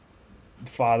is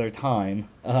father time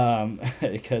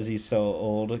because he's so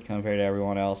old compared to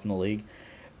everyone else in the league.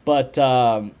 But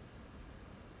I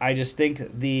just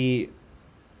think the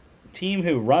team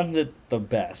who runs it the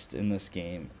best in this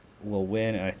game will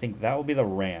win, and I think that will be the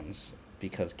Rams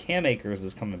because Cam Akers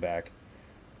is coming back,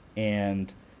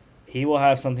 and he will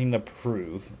have something to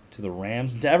prove to the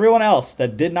Rams and to everyone else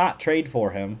that did not trade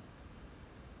for him.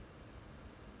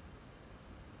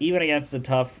 Even against the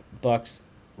tough Bucs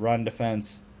run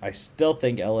defense, I still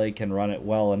think LA can run it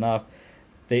well enough.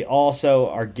 They also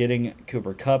are getting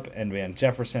Cooper Kupp and Van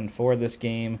Jefferson for this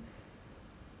game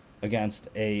against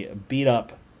a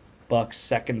beat-up Bucs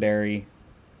secondary.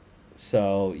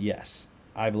 So, yes,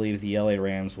 I believe the LA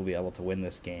Rams will be able to win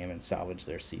this game and salvage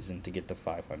their season to get to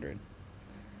 500.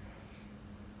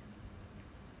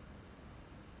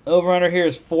 Over-under here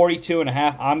is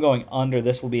 42.5. I'm going under.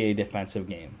 This will be a defensive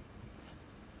game.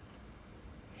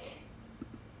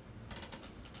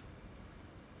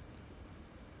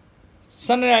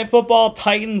 Sunday Night Football,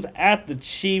 Titans at the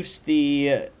Chiefs.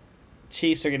 The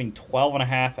Chiefs are getting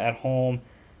 12.5 at home.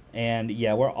 And,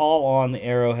 yeah, we're all on the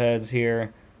Arrowheads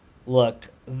here. Look,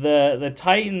 the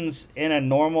Titans, in a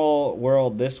normal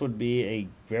world, this would be a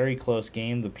very close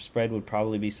game. The spread would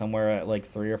probably be somewhere at like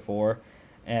 3 or 4.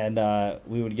 And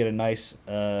we would get a nice,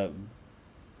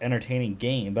 entertaining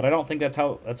game. But I don't think that's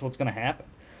what's going to happen.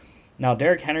 Now,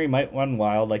 Derrick Henry might run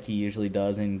wild like he usually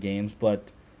does in games,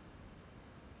 but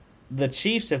the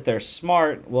Chiefs, if they're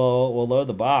smart, will load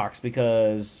the box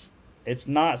because it's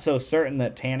not so certain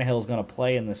that Tannehill's going to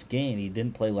play in this game. He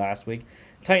didn't play last week.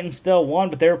 Titans still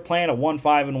won, but they were playing a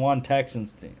 1-5-1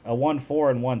 Texans team, a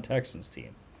 1-4-1 Texans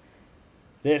team.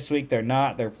 This week they're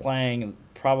not. They're playing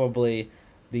probably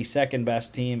the second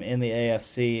best team in the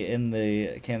AFC in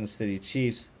the Kansas City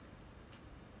Chiefs,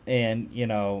 and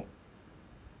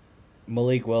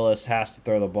Malik Willis has to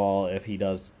throw the ball if he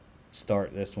does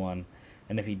start this one.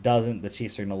 And if he doesn't, the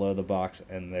Chiefs are going to load the box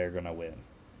and they're going to win.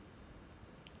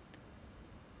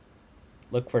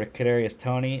 Look for Kadarius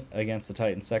Toney against the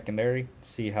Titans secondary.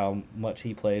 See how much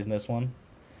he plays in this one.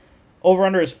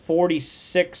 Over-under is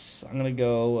 46. I'm going to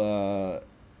go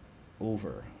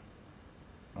over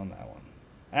on that one.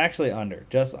 Actually, under.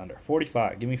 Just under.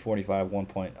 45. Give me 45. 1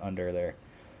 point under there.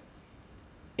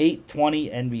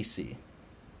 8:20 NBC.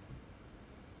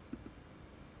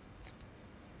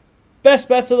 Best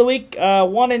bets of the week,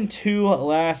 1-2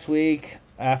 last week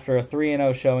after a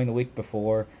 3-0 showing the week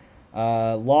before.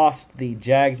 Lost the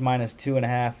Jags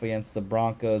 -2.5 against the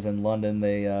Broncos in London.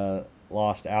 They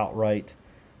lost outright.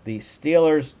 The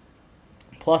Steelers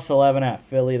 +11 at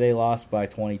Philly. They lost by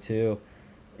 22.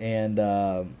 And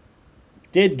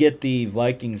did get the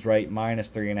Vikings right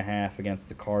 -3.5 against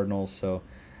the Cardinals. So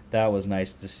that was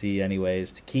nice to see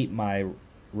anyways, to keep my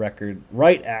record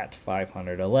right at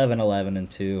 500,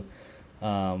 11-11-2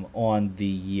 on the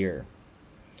year.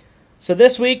 So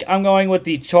this week I'm going with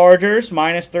the Chargers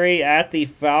 -3 at the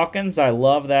Falcons. I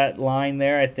love that line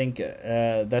there. I think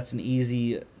that's an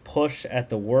easy push at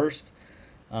the worst,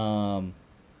 and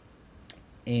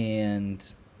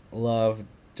love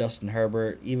Justin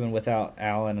Herbert. Even without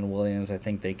Allen and Williams, I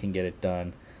think they can get it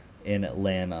done in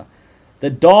Atlanta. The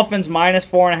Dolphins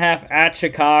 -4.5 at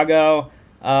Chicago.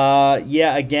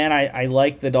 Again, I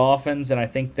like the Dolphins, and I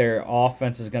think their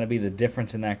offense is going to be the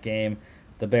difference in that game.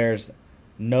 The Bears,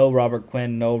 no Robert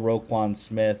Quinn, no Roquan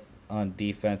Smith on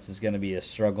defense. Is going to be a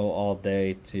struggle all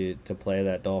day to play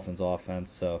that Dolphins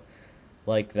offense. So,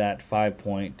 like that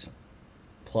 5-point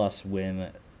plus win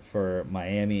for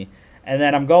Miami. And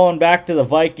then I'm going back to the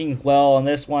Vikings on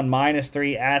this one,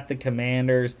 -3 at the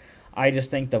Commanders. I just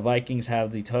think the Vikings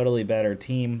have the totally better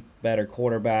team, better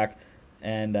quarterback,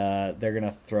 and they're going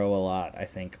to throw a lot, I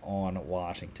think, on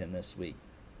Washington this week.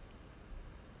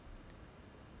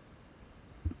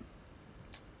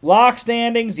 Lock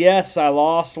standings, yes, I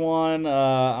lost one.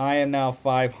 I am now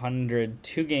 500,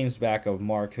 2 games back of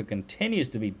Mark, who continues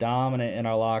to be dominant in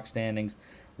our lock standings.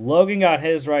 Logan got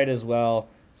his right as well,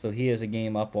 so he is a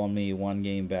game up on me, 1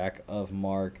 game back of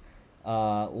Mark.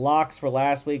 Locks for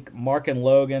last week, Mark and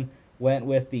Logan went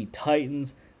with the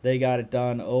Titans. They got it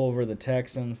done over the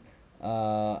Texans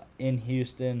in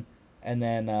Houston. And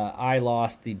then I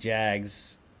lost the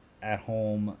Jags at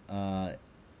home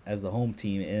as the home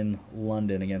team in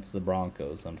London against the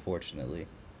Broncos, unfortunately.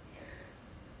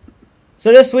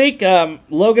 So this week,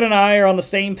 Logan and I are on the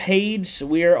same page.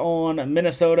 We are on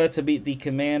Minnesota to beat the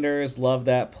Commanders. Love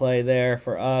that play there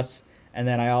for us. And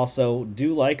then I also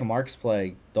do like Mark's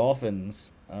play,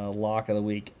 Dolphins, lock of the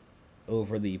week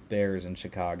over the Bears in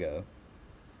Chicago.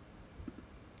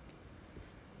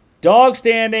 Dog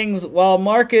standings, while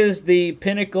Mark is the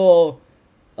pinnacle,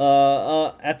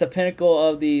 at the pinnacle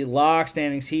of the lock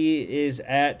standings, he is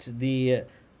at the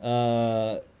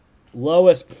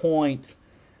lowest point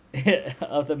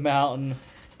of the mountain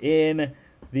in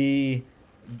the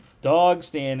dog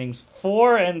standings.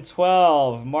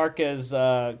 4-12. Mark is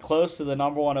close to the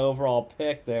number 1 overall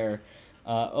pick there.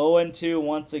 0-2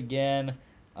 once again.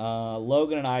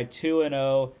 Logan and I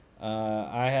 2-0.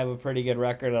 I have a pretty good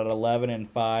record at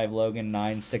 11-5. Logan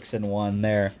 9-6-1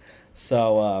 there.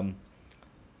 So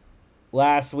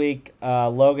last week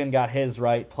Logan got his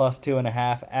right,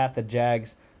 +2.5 at the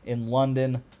Jags in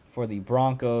London for the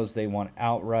Broncos. They won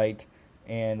outright,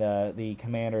 and the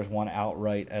Commanders won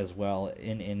outright as well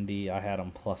in Indy. I had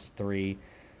them +3,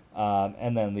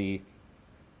 and then the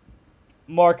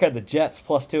Mark had the Jets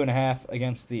 +2.5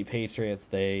 against the Patriots.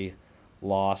 They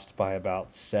lost by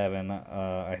about 7.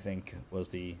 I think was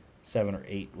the 7 or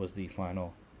 8 was the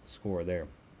final score there.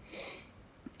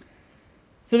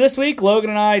 So this week, Logan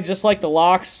and I, just like the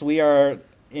locks, we are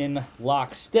in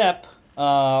lockstep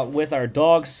with our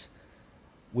dogs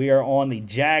We are on the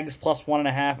Jags plus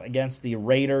 1.5 against the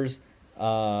Raiders.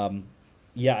 Again,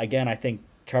 I think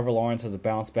Trevor Lawrence has a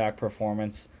bounce back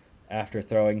performance after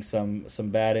throwing some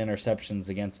bad interceptions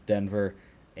against Denver,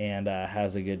 and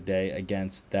has a good day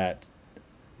against that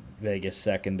Vegas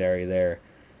secondary there.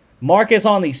 Mark is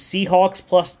on the Seahawks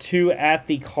plus 2 at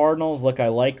the Cardinals. Look, I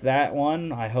like that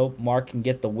one. I hope Mark can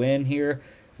get the win here.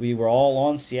 We were all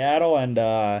on Seattle,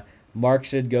 and Mark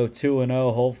should go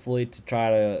 2-0, hopefully, to try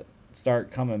to start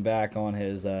coming back on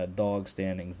his dog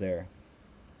standings there.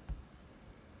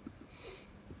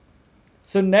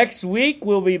 So next week,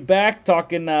 we'll be back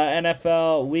talking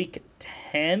NFL Week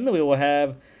 10. We will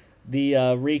have the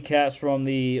recaps from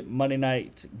the Monday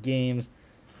night games,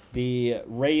 the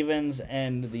Ravens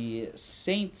and the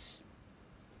Saints,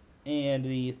 and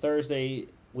the Thursday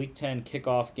Week 10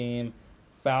 kickoff game,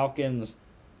 Falcons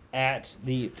at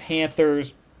the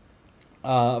Panthers.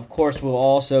 Of course, we'll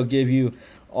also give you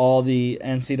all the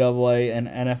NCAA and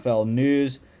NFL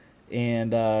news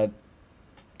and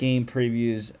game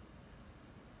previews,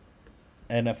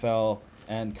 NFL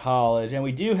and college. And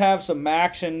we do have some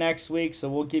action next week, so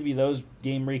we'll give you those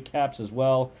game recaps as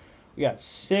well. We got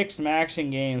 6 action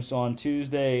games on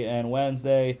Tuesday and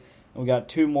Wednesday, and we got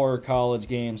 2 more college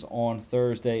games on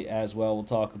Thursday as well. We'll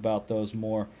talk about those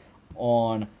more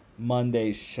on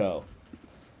Monday's show.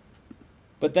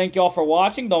 But thank you all for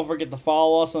watching. Don't forget to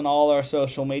follow us on all our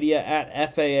social media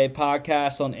at FAA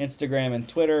Podcasts on Instagram and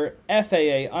Twitter,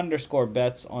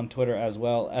 FAA_bets on Twitter as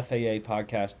well.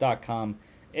 FAApodcast.com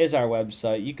is our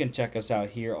website. You can check us out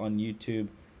here on YouTube,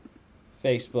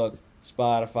 Facebook,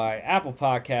 Spotify, Apple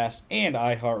Podcasts, and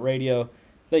iHeartRadio.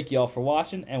 Thank you all for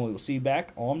watching, and we will see you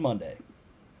back on Monday.